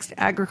the next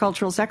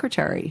agricultural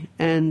secretary?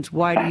 And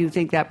why do you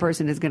think that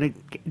person is going to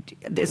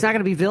 – it's not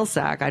going to be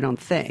Vilsack, I don't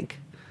think.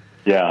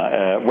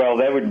 Yeah, well,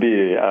 that would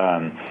be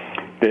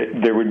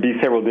there would be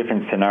several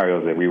different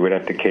scenarios that we would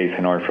have to case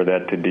in order for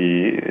that to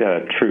be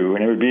true.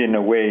 And it would be in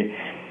a way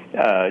 –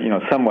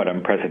 somewhat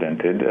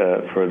unprecedented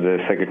for the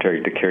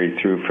secretary to carry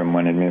through from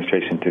one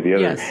administration to the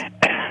other. Yes.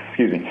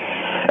 Excuse me.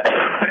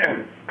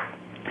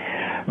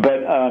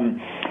 But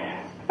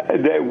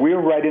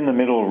we're right in the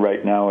middle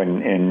right now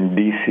in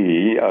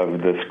D.C. of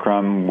the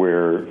scrum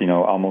where,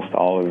 almost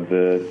all of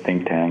the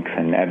think tanks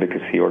and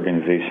advocacy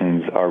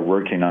organizations are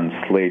working on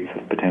slates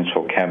of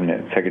potential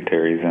cabinet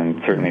secretaries, and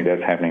certainly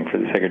that's happening for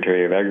the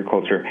Secretary of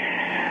Agriculture.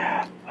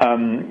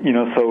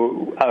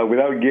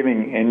 Without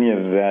giving any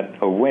of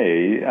that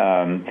away,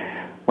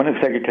 one of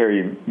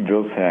Secretary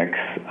Vilsack's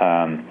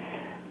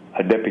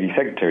deputy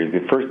secretaries,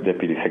 the first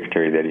deputy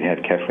secretary that he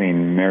had,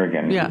 Kathleen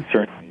Merrigan, would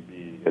certainly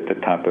be at the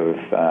top of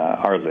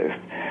our list.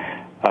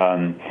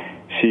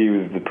 She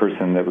was the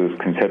person that was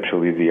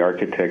conceptually the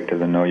architect of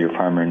the Know Your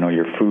Farmer, Know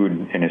Your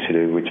Food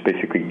initiative, which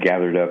basically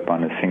gathered up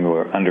on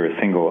under a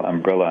single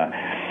umbrella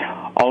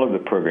all of the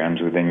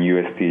programs within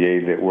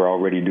USDA that were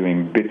already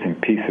doing bits and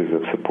pieces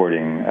of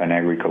supporting an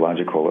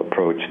agroecological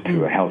approach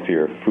to a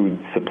healthier food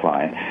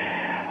supply.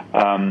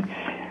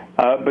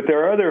 But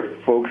there are other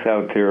folks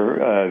out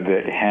there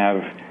that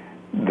have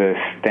the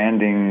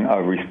standing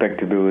of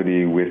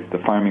respectability with the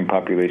farming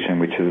population,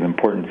 which is an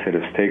important set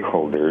of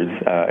stakeholders,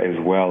 as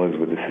well as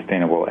with the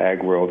sustainable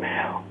ag world.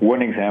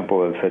 One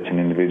example of such an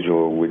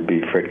individual would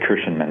be Fred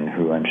Kirshenman,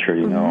 who I'm sure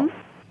you know,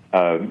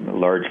 a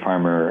large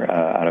farmer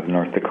out of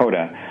North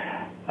Dakota,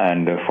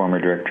 and a former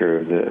director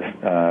of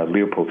the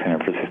Leopold Center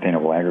for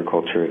Sustainable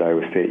Agriculture at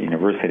Iowa State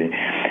University.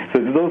 So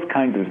it's those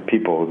kinds of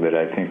people that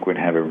I think would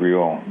have a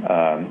real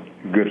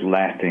good,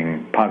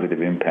 lasting,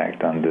 positive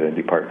impact on the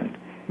department.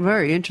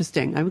 Very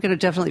interesting. I'm going to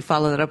definitely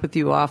follow that up with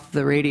you off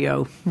the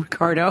radio,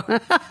 Ricardo.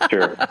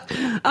 Sure.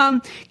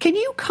 Can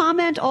you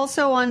comment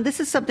also on, this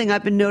is something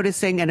I've been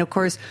noticing, and of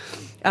course,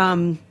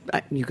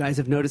 you guys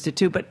have noticed it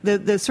too, but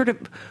the sort of,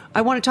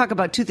 I want to talk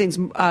about two things.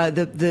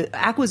 The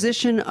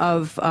acquisition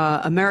of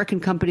American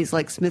companies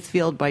like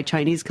Smithfield by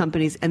Chinese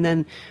companies, and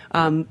then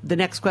the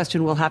next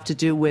question will have to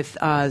do with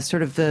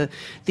sort of the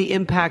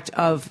impact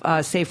of,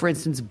 say, for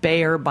instance,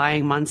 Bayer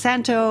buying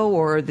Monsanto,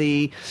 or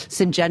the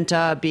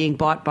Syngenta being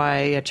bought by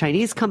a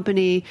Chinese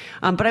company.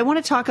 But I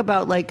want to talk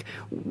about, like,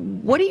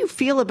 what do you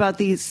feel about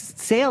the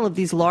sale of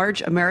these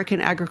large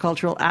American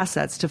agricultural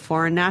assets to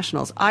foreign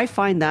nationals? I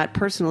find that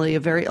personally a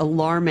very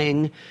alarming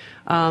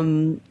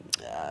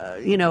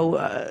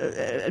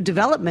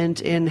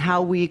development in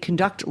how we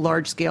conduct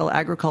large-scale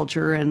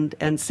agriculture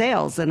and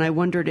sales. And I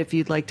wondered if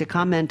you'd like to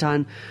comment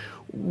on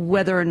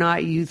whether or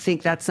not you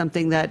think that's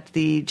something that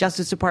the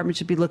Justice Department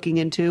should be looking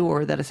into,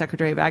 or that a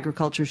Secretary of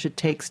Agriculture should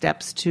take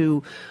steps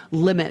to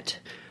limit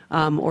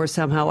or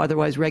somehow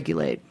otherwise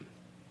regulate.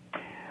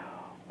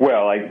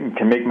 Well, I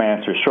can make my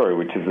answer short,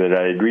 which is that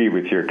I agree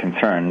with your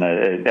concern.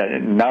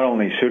 Not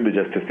only should the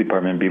Justice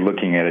Department be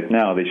looking at it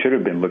now, they should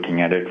have been looking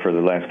at it for the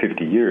last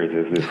 50 years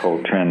as this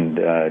whole trend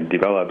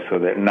developed, so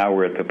that now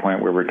we're at the point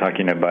where we're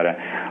talking about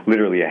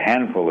literally a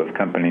handful of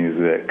companies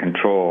that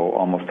control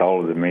almost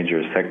all of the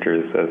major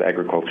sectors of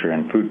agriculture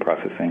and food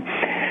processing.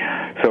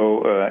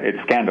 So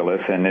it's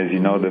scandalous, and as you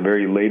know, the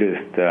very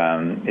latest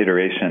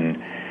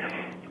iteration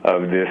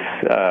of this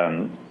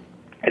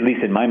at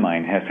least in my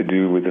mind, has to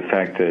do with the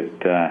fact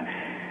that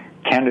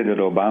candidate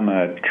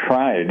Obama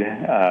tried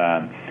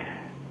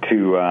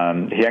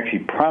he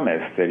actually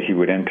promised that he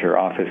would enter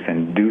office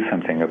and do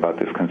something about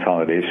this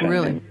consolidation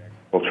Really? in the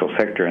agricultural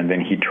sector. And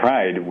then he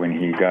tried, when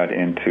he got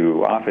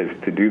into office,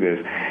 to do this.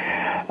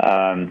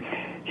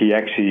 He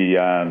actually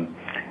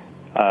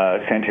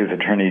sent his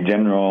Attorney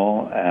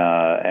General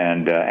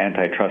and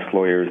antitrust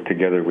lawyers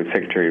together with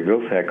Secretary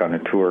Vilsack on a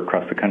tour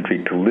across the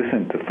country to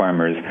listen to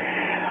farmers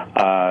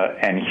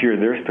and hear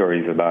their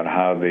stories about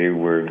how they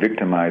were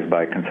victimized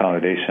by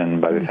consolidation,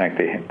 by the fact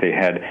they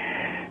had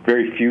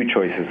very few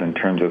choices in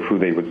terms of who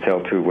they would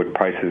sell to, what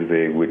prices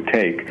they would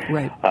take,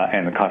 right.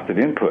 And the cost of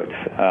inputs.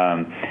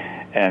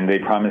 And they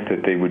promised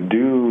that they would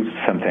do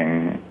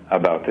something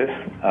about this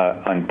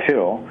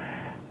until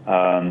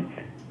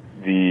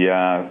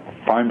the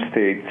farm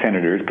state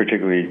senators,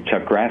 particularly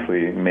Chuck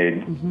Grassley,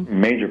 made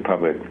major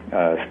public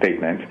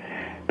statements,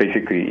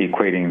 basically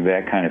equating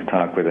that kind of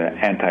talk with an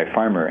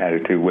anti-farmer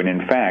attitude, when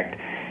in fact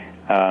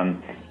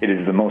it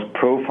is the most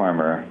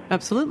pro-farmer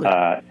Absolutely.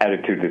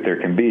 Attitude that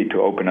there can be,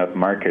 to open up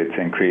markets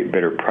and create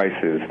better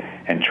prices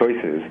and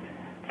choices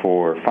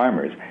for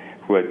farmers.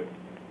 What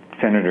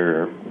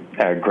Senator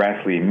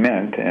Grassley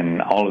meant,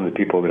 and all of the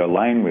people that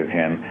align with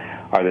him,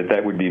 are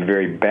that would be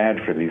very bad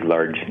for these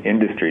large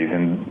industries,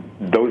 and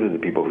those are the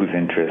people whose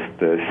interests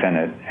the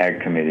Senate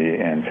Ag Committee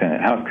and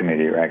Senate House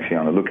Committee are actually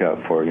on the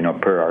lookout for,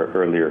 per our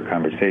earlier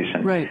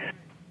conversation. Right.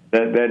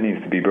 That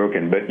needs to be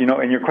broken. But,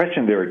 in your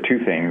question, there are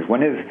two things.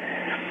 One is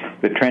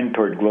the trend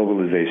toward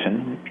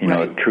globalization,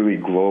 right. a truly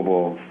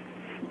global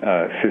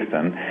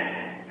system.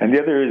 And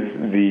the other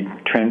is the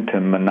trend to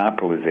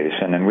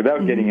monopolization. And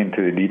without getting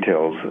into the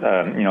details,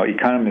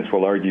 economists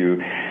will argue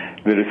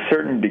that a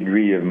certain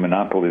degree of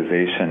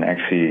monopolization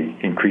actually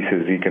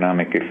increases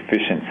economic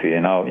efficiency.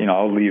 And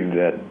I'll leave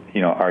that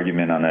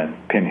argument on a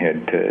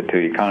pinhead to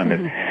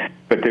economists.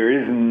 But there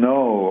is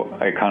no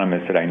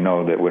economist that I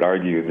know that would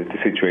argue that the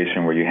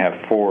situation where you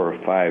have 4 or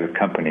 5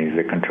 companies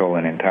that control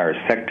an entire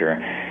sector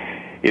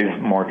is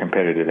more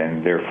competitive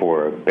and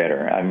therefore better.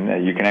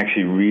 And you can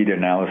actually read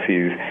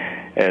analyses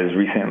as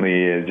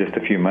recently as just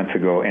a few months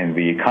ago in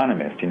The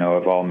Economist,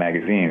 of all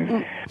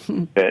magazines,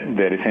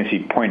 that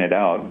essentially pointed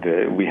out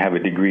that we have a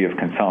degree of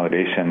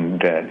consolidation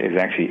that is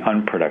actually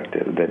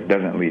unproductive, that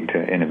doesn't lead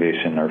to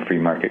innovation or free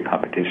market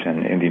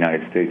competition in the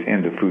United States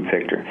in the food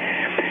sector.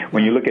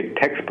 When you look at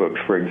textbooks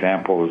for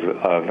examples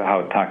of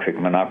how toxic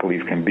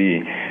monopolies can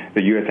be,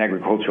 the U.S.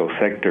 agricultural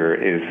sector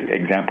is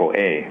example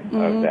A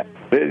of that.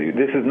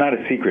 This is not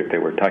a secret that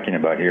we're talking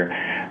about here.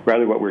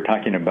 Rather, what we're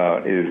talking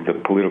about is the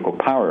political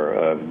power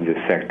of this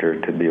sector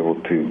to be able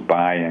to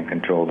buy and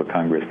control the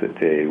Congress that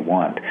they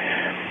want.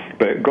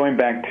 But going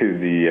back to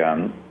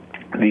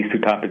these two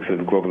topics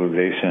of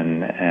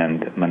globalization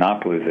and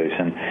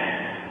monopolization,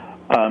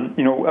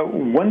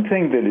 one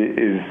thing that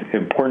is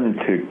important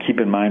to keep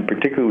in mind,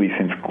 particularly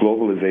since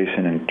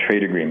globalization and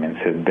trade agreements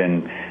have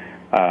been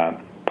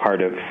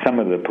part of some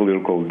of the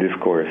political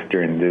discourse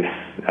during this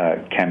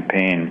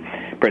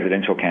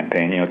presidential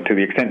campaign, to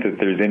the extent that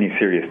there's any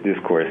serious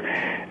discourse,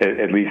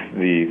 at least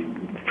the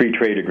free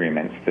trade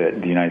agreements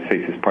that the United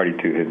States is party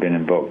to have been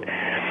invoked.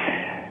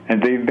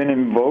 And they've been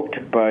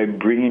invoked by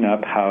bringing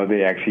up how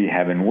they actually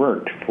haven't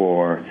worked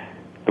for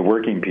the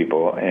working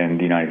people in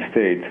the United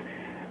States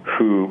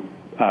who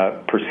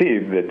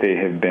perceive that they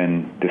have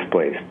been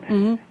displaced.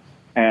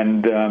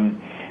 And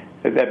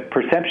that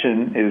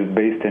perception is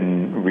based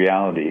in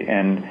reality.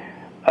 And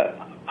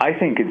I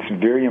think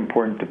it's very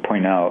important to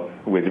point out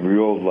with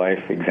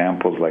real-life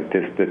examples like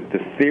this that the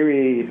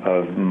theory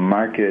of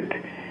market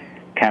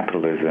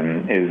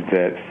capitalism is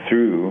that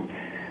through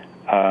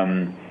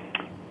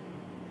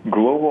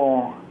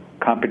global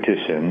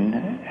competition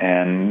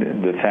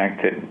and the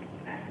fact that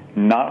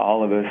not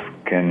all of us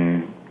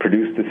can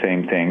produce the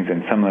same things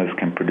and some of us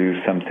can produce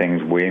some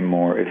things way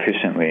more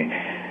efficiently,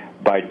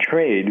 by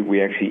trade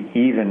we actually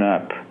even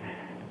up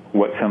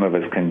what some of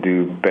us can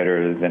do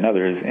better than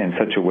others in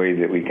such a way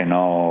that we can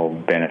all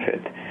benefit.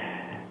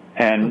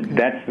 And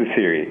that's the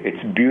theory.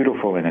 It's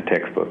beautiful in a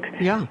textbook.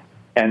 Yeah.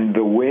 And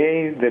the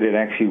way that it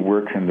actually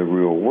works in the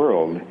real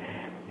world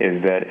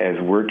is that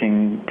as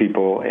working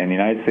people in the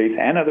United States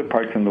and other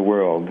parts in the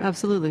world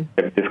Absolutely.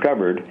 have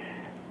discovered,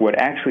 what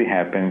actually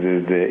happens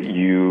is that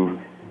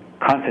you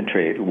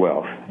concentrate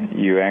wealth.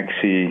 You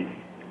actually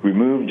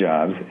remove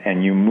jobs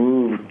and you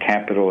move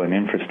capital and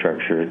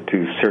infrastructure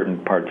to certain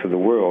parts of the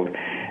world.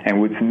 And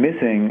what's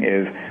missing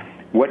is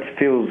what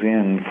fills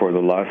in for the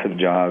loss of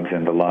jobs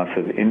and the loss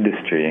of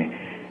industry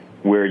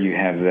where you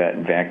have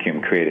that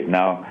vacuum created.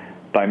 Now,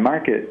 by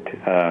market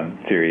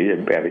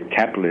theory,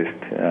 capitalist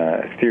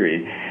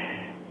theory,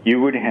 you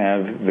would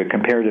have the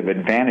comparative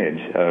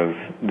advantage of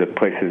the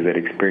places that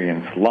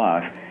experience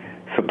loss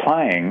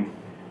supplying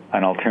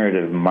an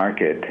alternative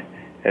market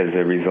as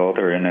a result,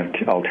 or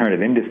an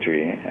alternative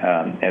industry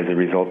as a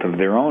result of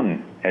their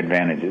own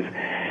advantages.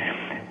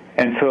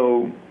 And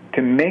so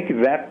to make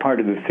that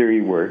part of the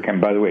theory work, and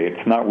by the way,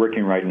 it's not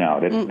working right now.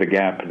 That's the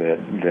gap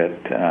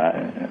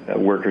that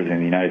workers in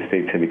the United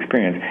States have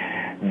experienced.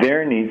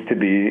 There needs to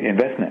be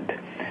investment.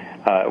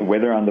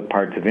 whether on the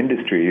parts of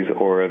industries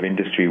or of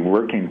industry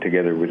working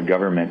together with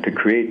government to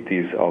create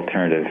these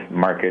alternative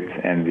markets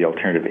and the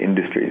alternative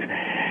industries.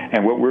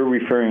 And what we're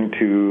referring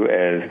to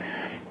as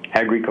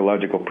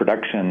agroecological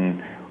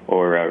production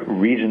or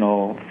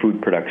regional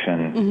food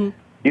production,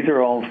 these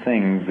are all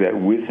things that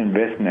with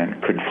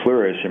investment could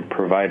flourish and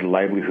provide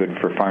livelihood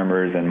for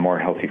farmers and more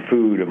healthy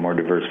food, a more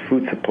diverse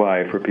food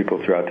supply for people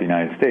throughout the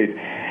United States.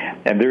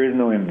 And there is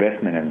no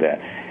investment in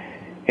that.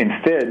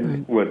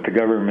 Instead, what the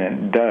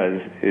government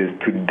does is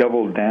to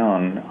double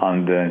down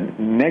on the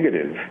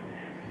negative,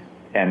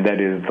 and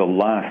that is the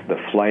loss, the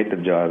flight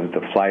of jobs,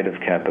 the flight of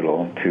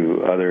capital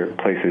to other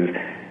places,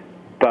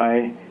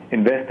 by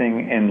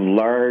investing in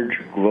large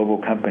global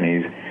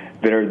companies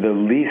that are the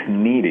least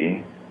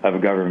needy of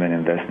government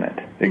investment.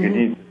 They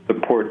can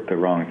support the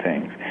wrong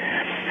things.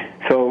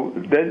 So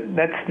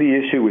that's the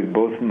issue with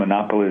both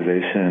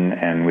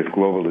monopolization and with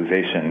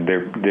globalization.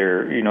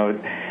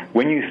 They're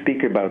when you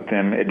speak about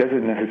them, it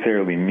doesn't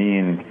necessarily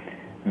mean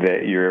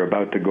that you're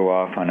about to go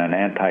off on an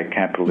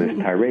anti-capitalist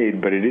tirade,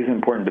 but it is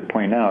important to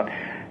point out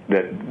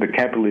that the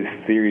capitalist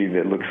theory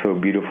that looks so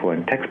beautiful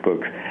in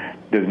textbooks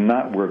does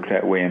not work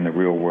that way in the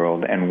real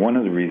world. And one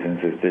of the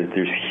reasons is that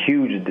there's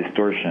huge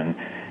distortion,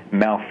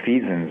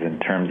 malfeasance in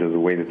terms of the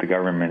way that the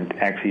government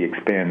actually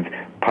expends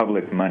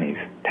public monies,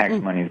 tax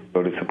monies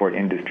go to support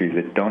industries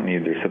that don't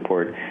need their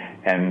support,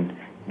 and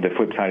the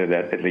flip side of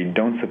that, that they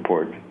don't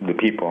support the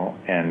people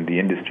and the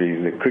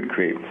industries that could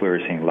create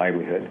flourishing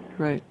livelihood.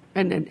 Right.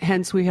 And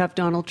hence we have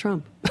Donald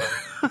Trump.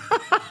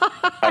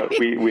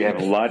 We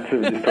have lots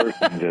of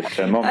distortions at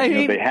the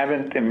moment. They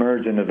haven't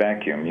emerged in a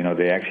vacuum.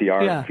 They actually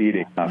are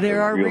feeding off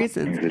there are real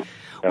reasons. things.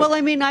 Well,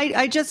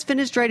 I just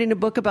finished writing a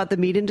book about the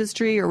meat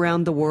industry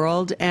around the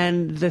world,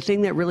 and the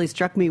thing that really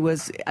struck me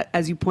was,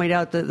 as you point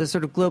out, the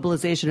sort of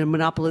globalization and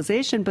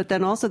monopolization, but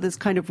then also this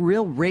kind of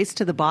real race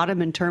to the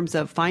bottom in terms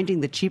of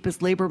finding the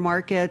cheapest labor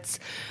markets,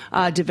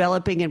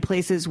 developing in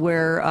places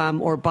where,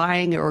 or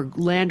buying or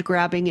land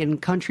grabbing in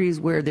countries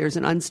where there's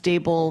an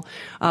unstable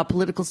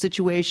political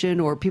situation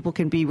or people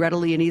can be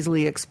readily and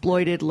easily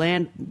exploited.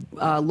 Land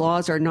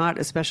laws are not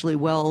especially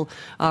well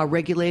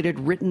regulated,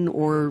 written,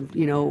 or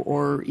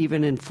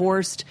even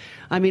enforced.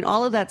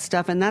 All of that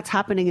stuff, and that's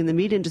happening in the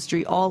meat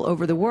industry all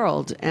over the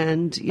world.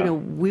 And,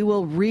 we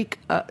will reap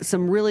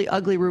some really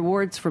ugly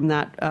rewards from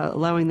that,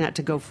 allowing that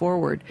to go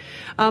forward.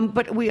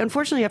 But we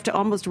unfortunately have to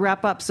almost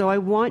wrap up. So I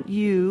want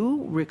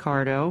you,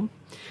 Ricardo,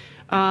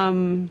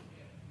 to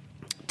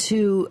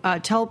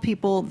tell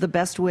people the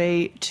best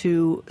way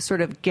to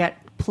sort of get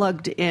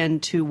plugged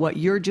into what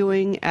you're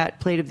doing at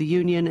Plate of the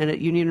Union and at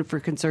Union for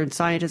Concerned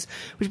Scientists,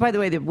 which, by the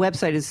way, the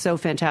website is so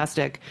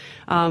fantastic.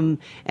 And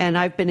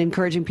I've been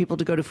encouraging people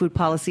to go to Food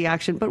Policy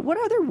Action. But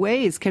what other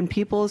ways can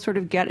people sort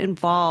of get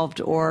involved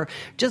or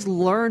just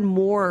learn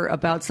more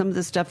about some of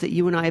the stuff that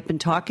you and I have been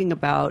talking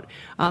about?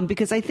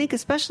 Because I think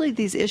especially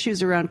these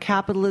issues around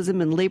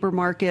capitalism and labor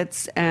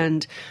markets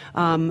and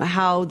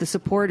how the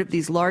support of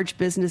these large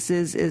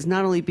businesses is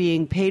not only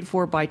being paid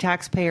for by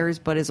taxpayers,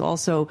 but is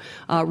also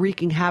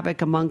wreaking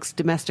havoc amongst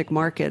domestic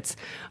markets.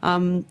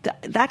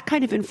 That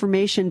kind of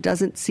information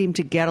doesn't seem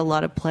to get a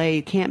lot of play.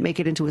 You can't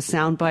make it into a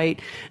soundbite.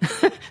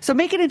 So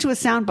make it into a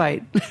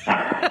soundbite.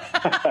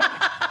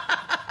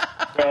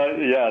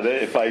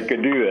 If I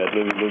could do that,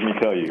 let me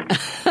tell you.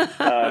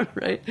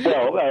 Right.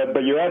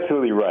 But you're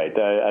absolutely right.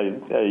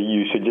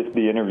 You should just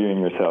be interviewing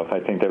yourself.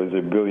 I think that was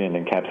a brilliant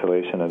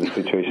encapsulation of the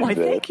situation. Why,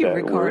 thank you,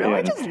 Ricardo.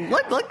 I just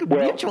look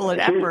mutual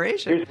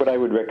admiration. Here's what I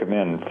would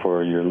recommend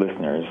for your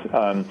listeners.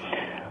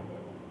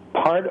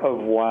 Part of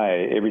why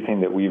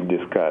everything that we've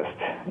discussed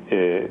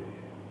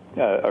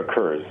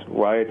occurs,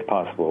 why it's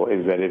possible,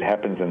 is that it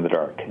happens in the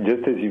dark.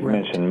 Just as you've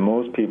mentioned,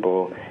 most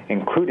people,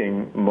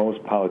 including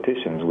most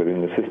politicians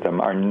within the system,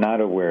 are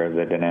not aware of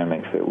the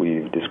dynamics that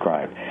we've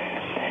described.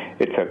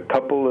 It's a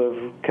couple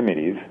of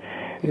committees.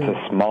 It's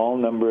a small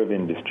number of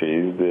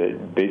industries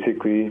that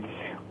basically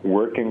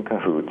work in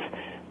cahoots.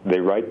 They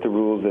write the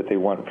rules that they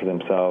want for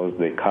themselves.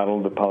 They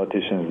coddle the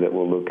politicians that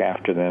will look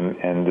after them,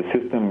 and the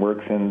system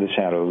works in the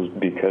shadows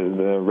because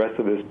the rest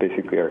of us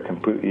basically are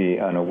completely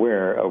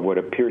unaware of what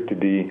appear to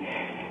be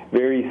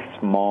very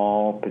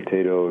small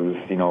potatoes,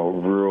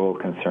 rural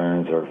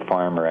concerns or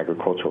farm or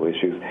agricultural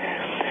issues.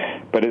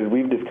 But as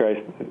we've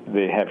described,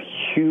 they have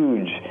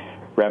huge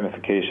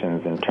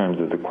ramifications in terms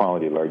of the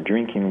quality of our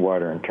drinking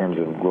water, in terms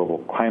of global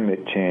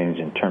climate change,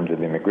 in terms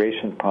of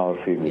immigration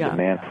policy, the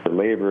demand for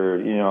labor,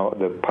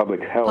 the public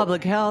health.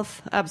 Public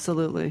health,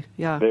 absolutely,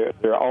 yeah.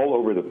 They're all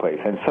over the place.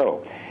 And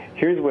so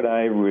here's what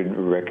I would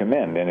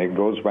recommend, and it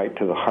goes right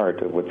to the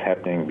heart of what's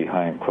happening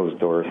behind closed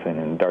doors and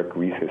in dark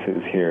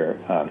recesses here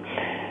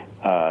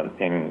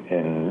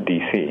in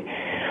D.C.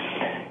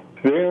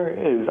 There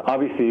is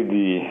obviously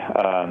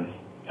the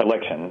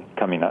election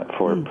coming up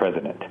for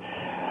president.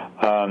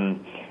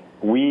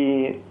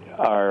 We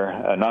are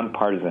a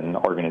nonpartisan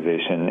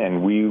organization,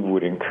 and we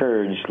would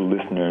encourage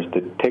listeners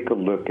to take a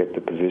look at the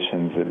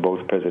positions that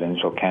both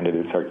presidential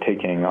candidates are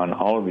taking on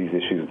all of these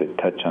issues that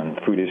touch on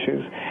food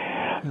issues.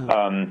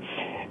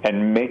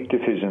 and make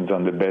decisions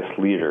on the best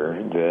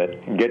leader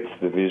that gets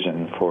the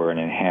vision for an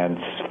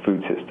enhanced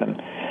food system.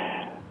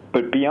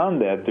 But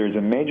beyond that, there's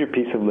a major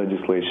piece of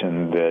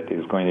legislation that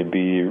is going to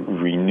be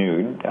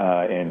renewed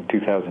in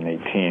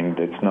 2018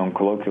 that's known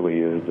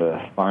colloquially as the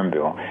Farm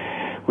Bill,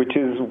 which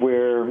is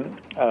where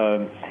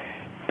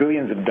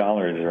billions of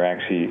dollars are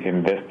actually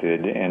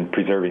invested in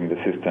preserving the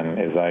system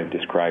as I've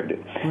described it.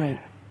 Right.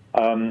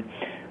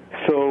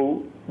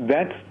 So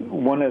that's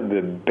one of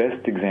the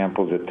best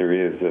examples that there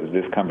is of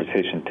this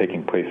conversation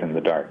taking place in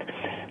the dark.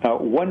 Now,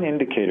 one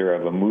indicator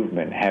of a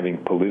movement having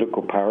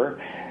political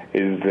power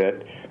is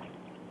that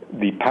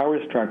the power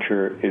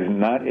structure is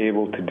not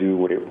able to do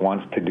what it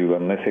wants to do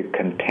unless it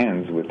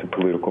contends with the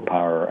political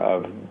power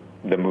of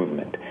the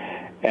movement.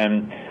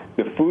 And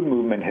the food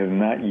movement has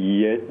not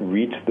yet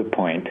reached the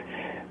point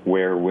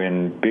where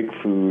when big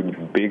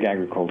food, big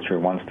agriculture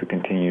wants to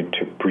continue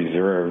to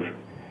preserve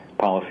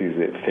policies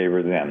that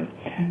favor them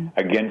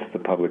against the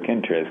public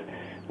interest,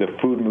 the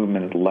food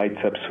movement lights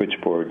up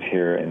switchboards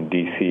here in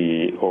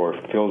D.C. or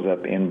fills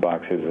up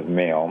inboxes of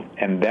mail,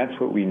 and that's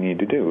what we need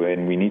to do.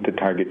 And we need to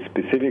target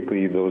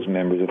specifically those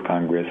members of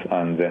Congress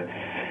on the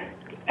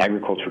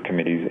agriculture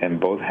committees in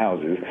both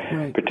houses,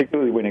 right,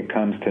 particularly when it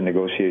comes to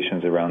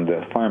negotiations around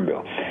the Farm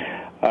Bill.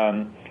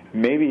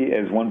 Maybe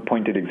as one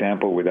pointed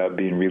example, without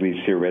being really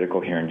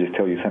theoretical here, and just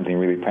tell you something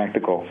really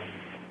practical,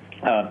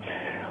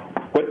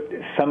 what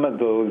some of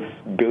those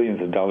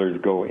billions of dollars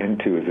go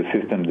into is a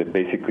system that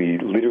basically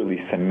literally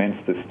cements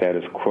the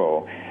status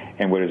quo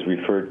and what is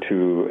referred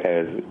to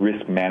as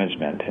risk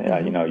management,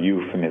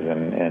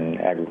 euphemism in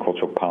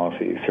agricultural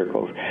policy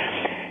circles.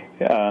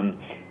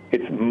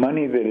 It's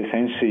money that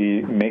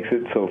essentially makes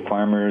it so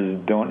farmers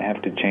don't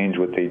have to change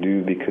what they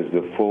do because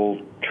the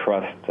full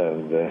trust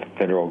of the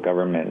federal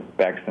government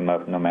backs them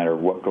up no matter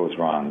what goes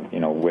wrong.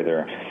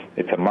 Whether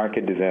it's a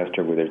market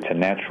disaster, whether it's a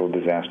natural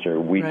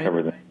disaster, we right,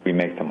 cover them, we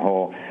make them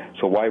whole.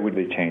 So why would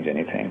they change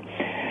anything?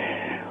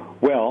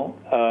 Well,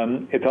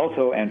 it's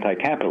also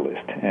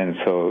anti-capitalist, and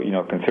so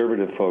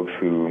conservative folks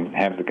who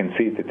have the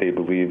conceit that they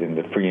believe in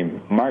the free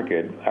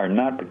market are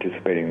not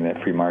participating in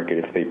that free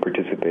market if they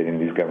participate in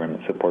these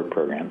government support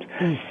programs.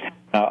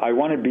 Now, I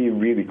want to be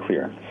really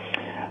clear.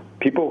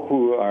 People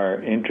who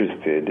are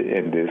interested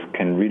in this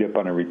can read up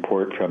on a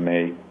report from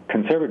a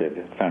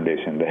conservative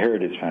foundation, the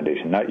Heritage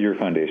Foundation, not your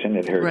foundation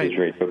at Heritage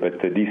right, Radio,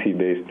 but the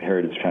DC-based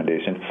Heritage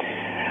Foundation.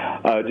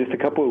 Just a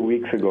couple of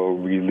weeks ago,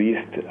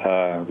 released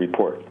a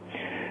report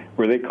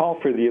where they call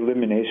for the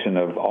elimination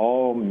of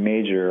all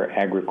major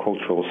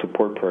agricultural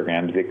support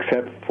programs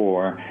except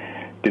for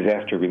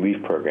disaster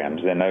relief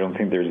programs. And I don't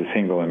think there's a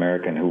single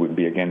American who would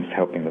be against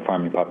helping the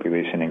farming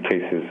population in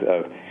cases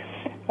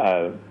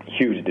of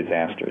huge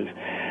disasters.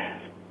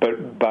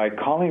 But by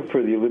calling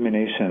for the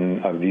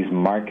elimination of these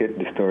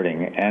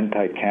market-distorting,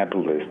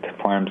 anti-capitalist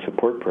farm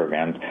support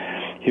programs,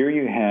 here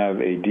you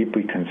have a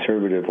deeply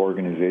conservative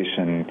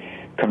organization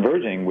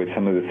converging with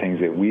some of the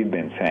things that we've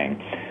been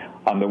saying.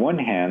 On the one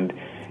hand,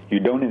 you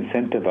don't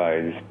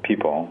incentivize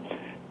people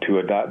to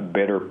adopt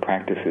better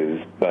practices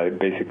by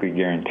basically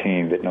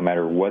guaranteeing that no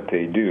matter what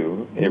they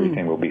do,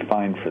 everything will be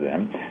fine for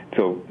them.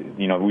 So,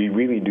 we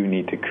really do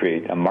need to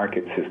create a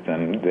market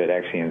system that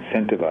actually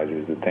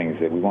incentivizes the things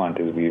that we want,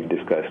 as we've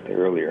discussed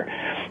earlier.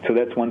 So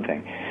that's one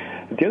thing.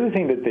 The other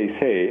thing that they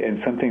say,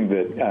 and something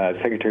that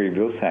Secretary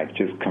Vilsack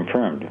just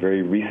confirmed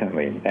very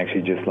recently,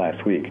 actually just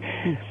last week,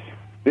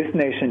 this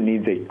nation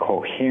needs a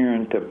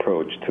coherent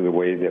approach to the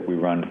way that we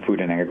run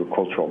food and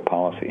agricultural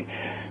policy.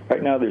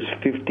 Right now, there's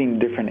 15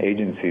 different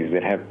agencies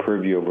that have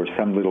purview over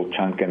some little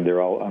chunk, and they're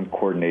all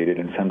uncoordinated,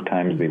 and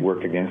sometimes they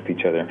work against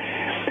each other.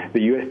 The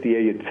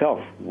USDA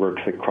itself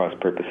works at cross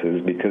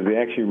purposes because they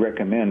actually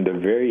recommend a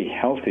very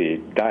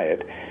healthy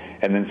diet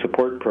and then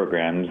support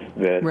programs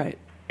that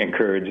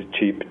encourage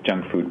cheap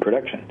junk food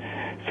production.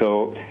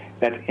 So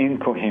that's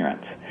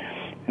incoherence.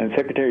 And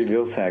Secretary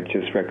Vilsack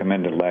just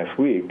recommended last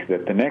week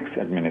that the next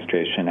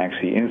administration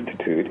actually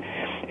institute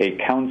a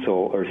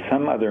council or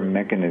some other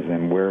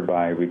mechanism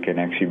whereby we can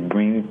actually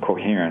bring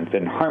coherence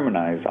and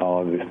harmonize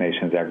all of this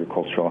nation's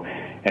agricultural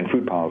and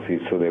food policies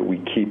so that we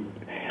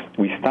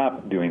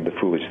stop doing the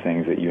foolish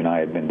things that you and I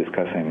have been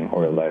discussing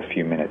over the last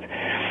few minutes.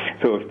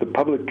 So if the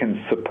public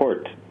can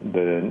support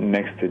the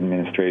next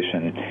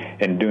administration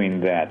in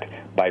doing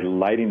that by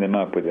lighting them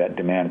up with that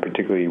demand,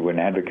 particularly when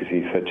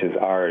advocacy such as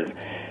ours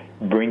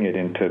bring it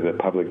into the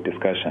public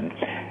discussion.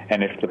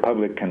 And if the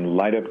public can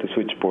light up the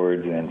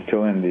switchboards and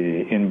fill in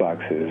the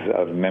inboxes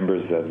of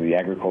members of the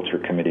agriculture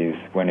committees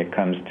when it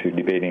comes to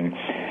debating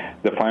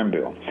the Farm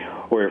Bill,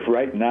 or if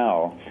right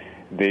now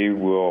they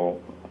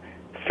will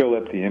fill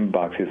up the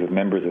inboxes of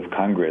members of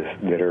Congress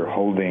that are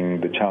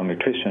holding the child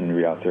nutrition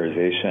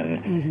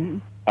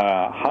reauthorization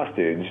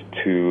hostage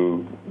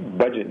to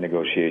budget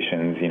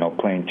negotiations,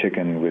 playing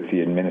chicken with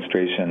the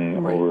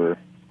administration over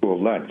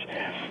school lunch.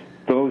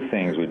 Those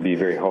things would be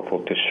very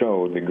helpful to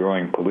show the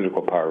growing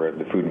political power of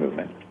the food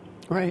movement.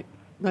 Right.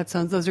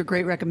 Those are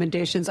great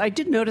recommendations. I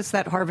did notice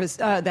that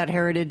that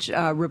Heritage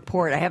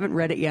report. I haven't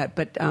read it yet,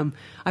 but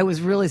I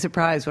was really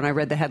surprised when I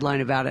read the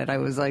headline about it. I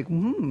was like,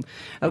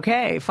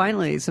 okay,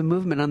 finally some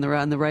movement on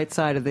the right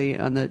side of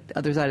on the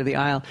other side of the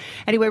aisle.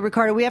 Anyway,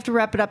 Ricardo, we have to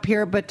wrap it up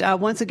here. But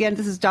once again,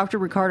 this is Dr.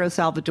 Ricardo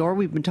Salvador.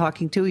 We've been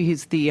talking to.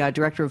 He's the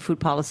director of food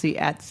policy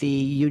at the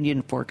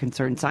Union for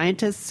Concerned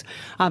Scientists.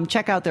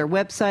 Check out their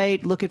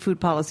website. Look at food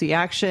policy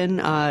action.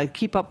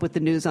 Keep up with the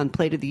news on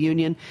Plate of the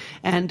Union,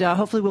 and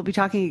hopefully we'll be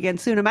talking again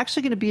soon. I'm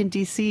actually going to be in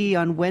D.C.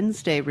 on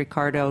Wednesday,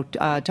 Ricardo,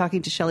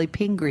 talking to Shelley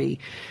Pingree.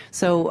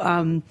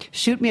 So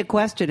shoot me a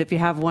question if you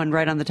have one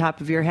right on the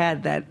top of your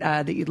head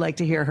that you'd like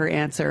to hear her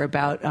answer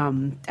about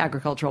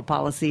agricultural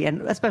policy,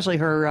 and especially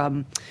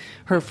her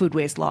food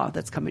waste law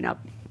that's coming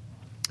up.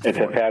 It's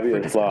a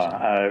fabulous law.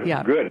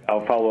 Good.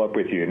 I'll follow up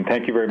with you. And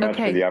thank you very much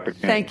for the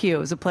opportunity. Thank you. It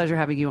was a pleasure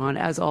having you on,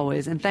 as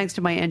always. And thanks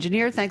to my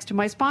engineer. Thanks to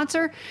my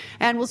sponsor.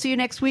 And we'll see you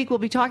next week. We'll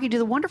be talking to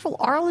the wonderful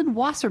Arlen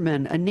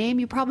Wasserman, a name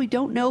you probably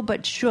don't know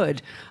but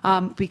should,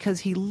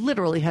 because he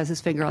literally has his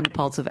finger on the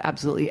pulse of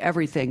absolutely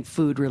everything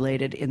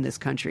food-related in this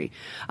country.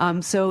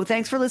 So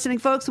thanks for listening,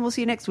 folks, and we'll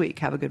see you next week.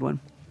 Have a good one.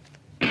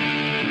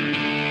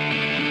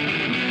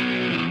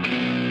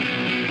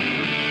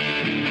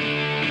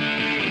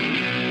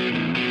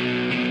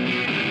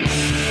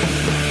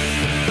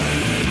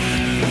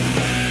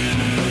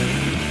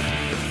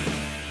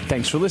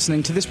 Thanks for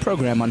listening to this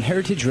program on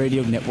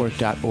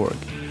heritageradionetwork.org.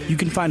 You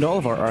can find all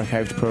of our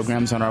archived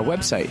programs on our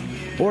website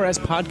or as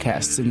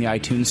podcasts in the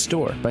iTunes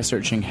Store by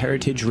searching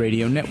Heritage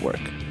Radio Network.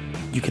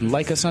 You can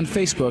like us on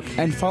Facebook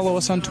and follow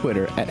us on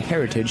Twitter at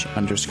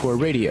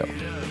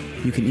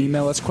 @heritage_radio. You can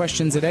email us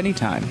questions at any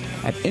time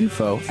at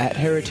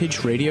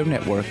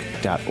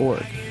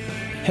info@heritageradionetwork.org.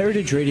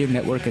 Heritage Radio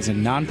Network is a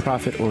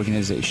nonprofit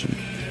organization.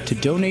 To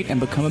donate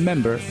and become a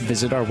member,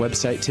 visit our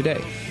website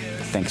today.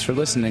 Thanks for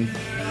listening.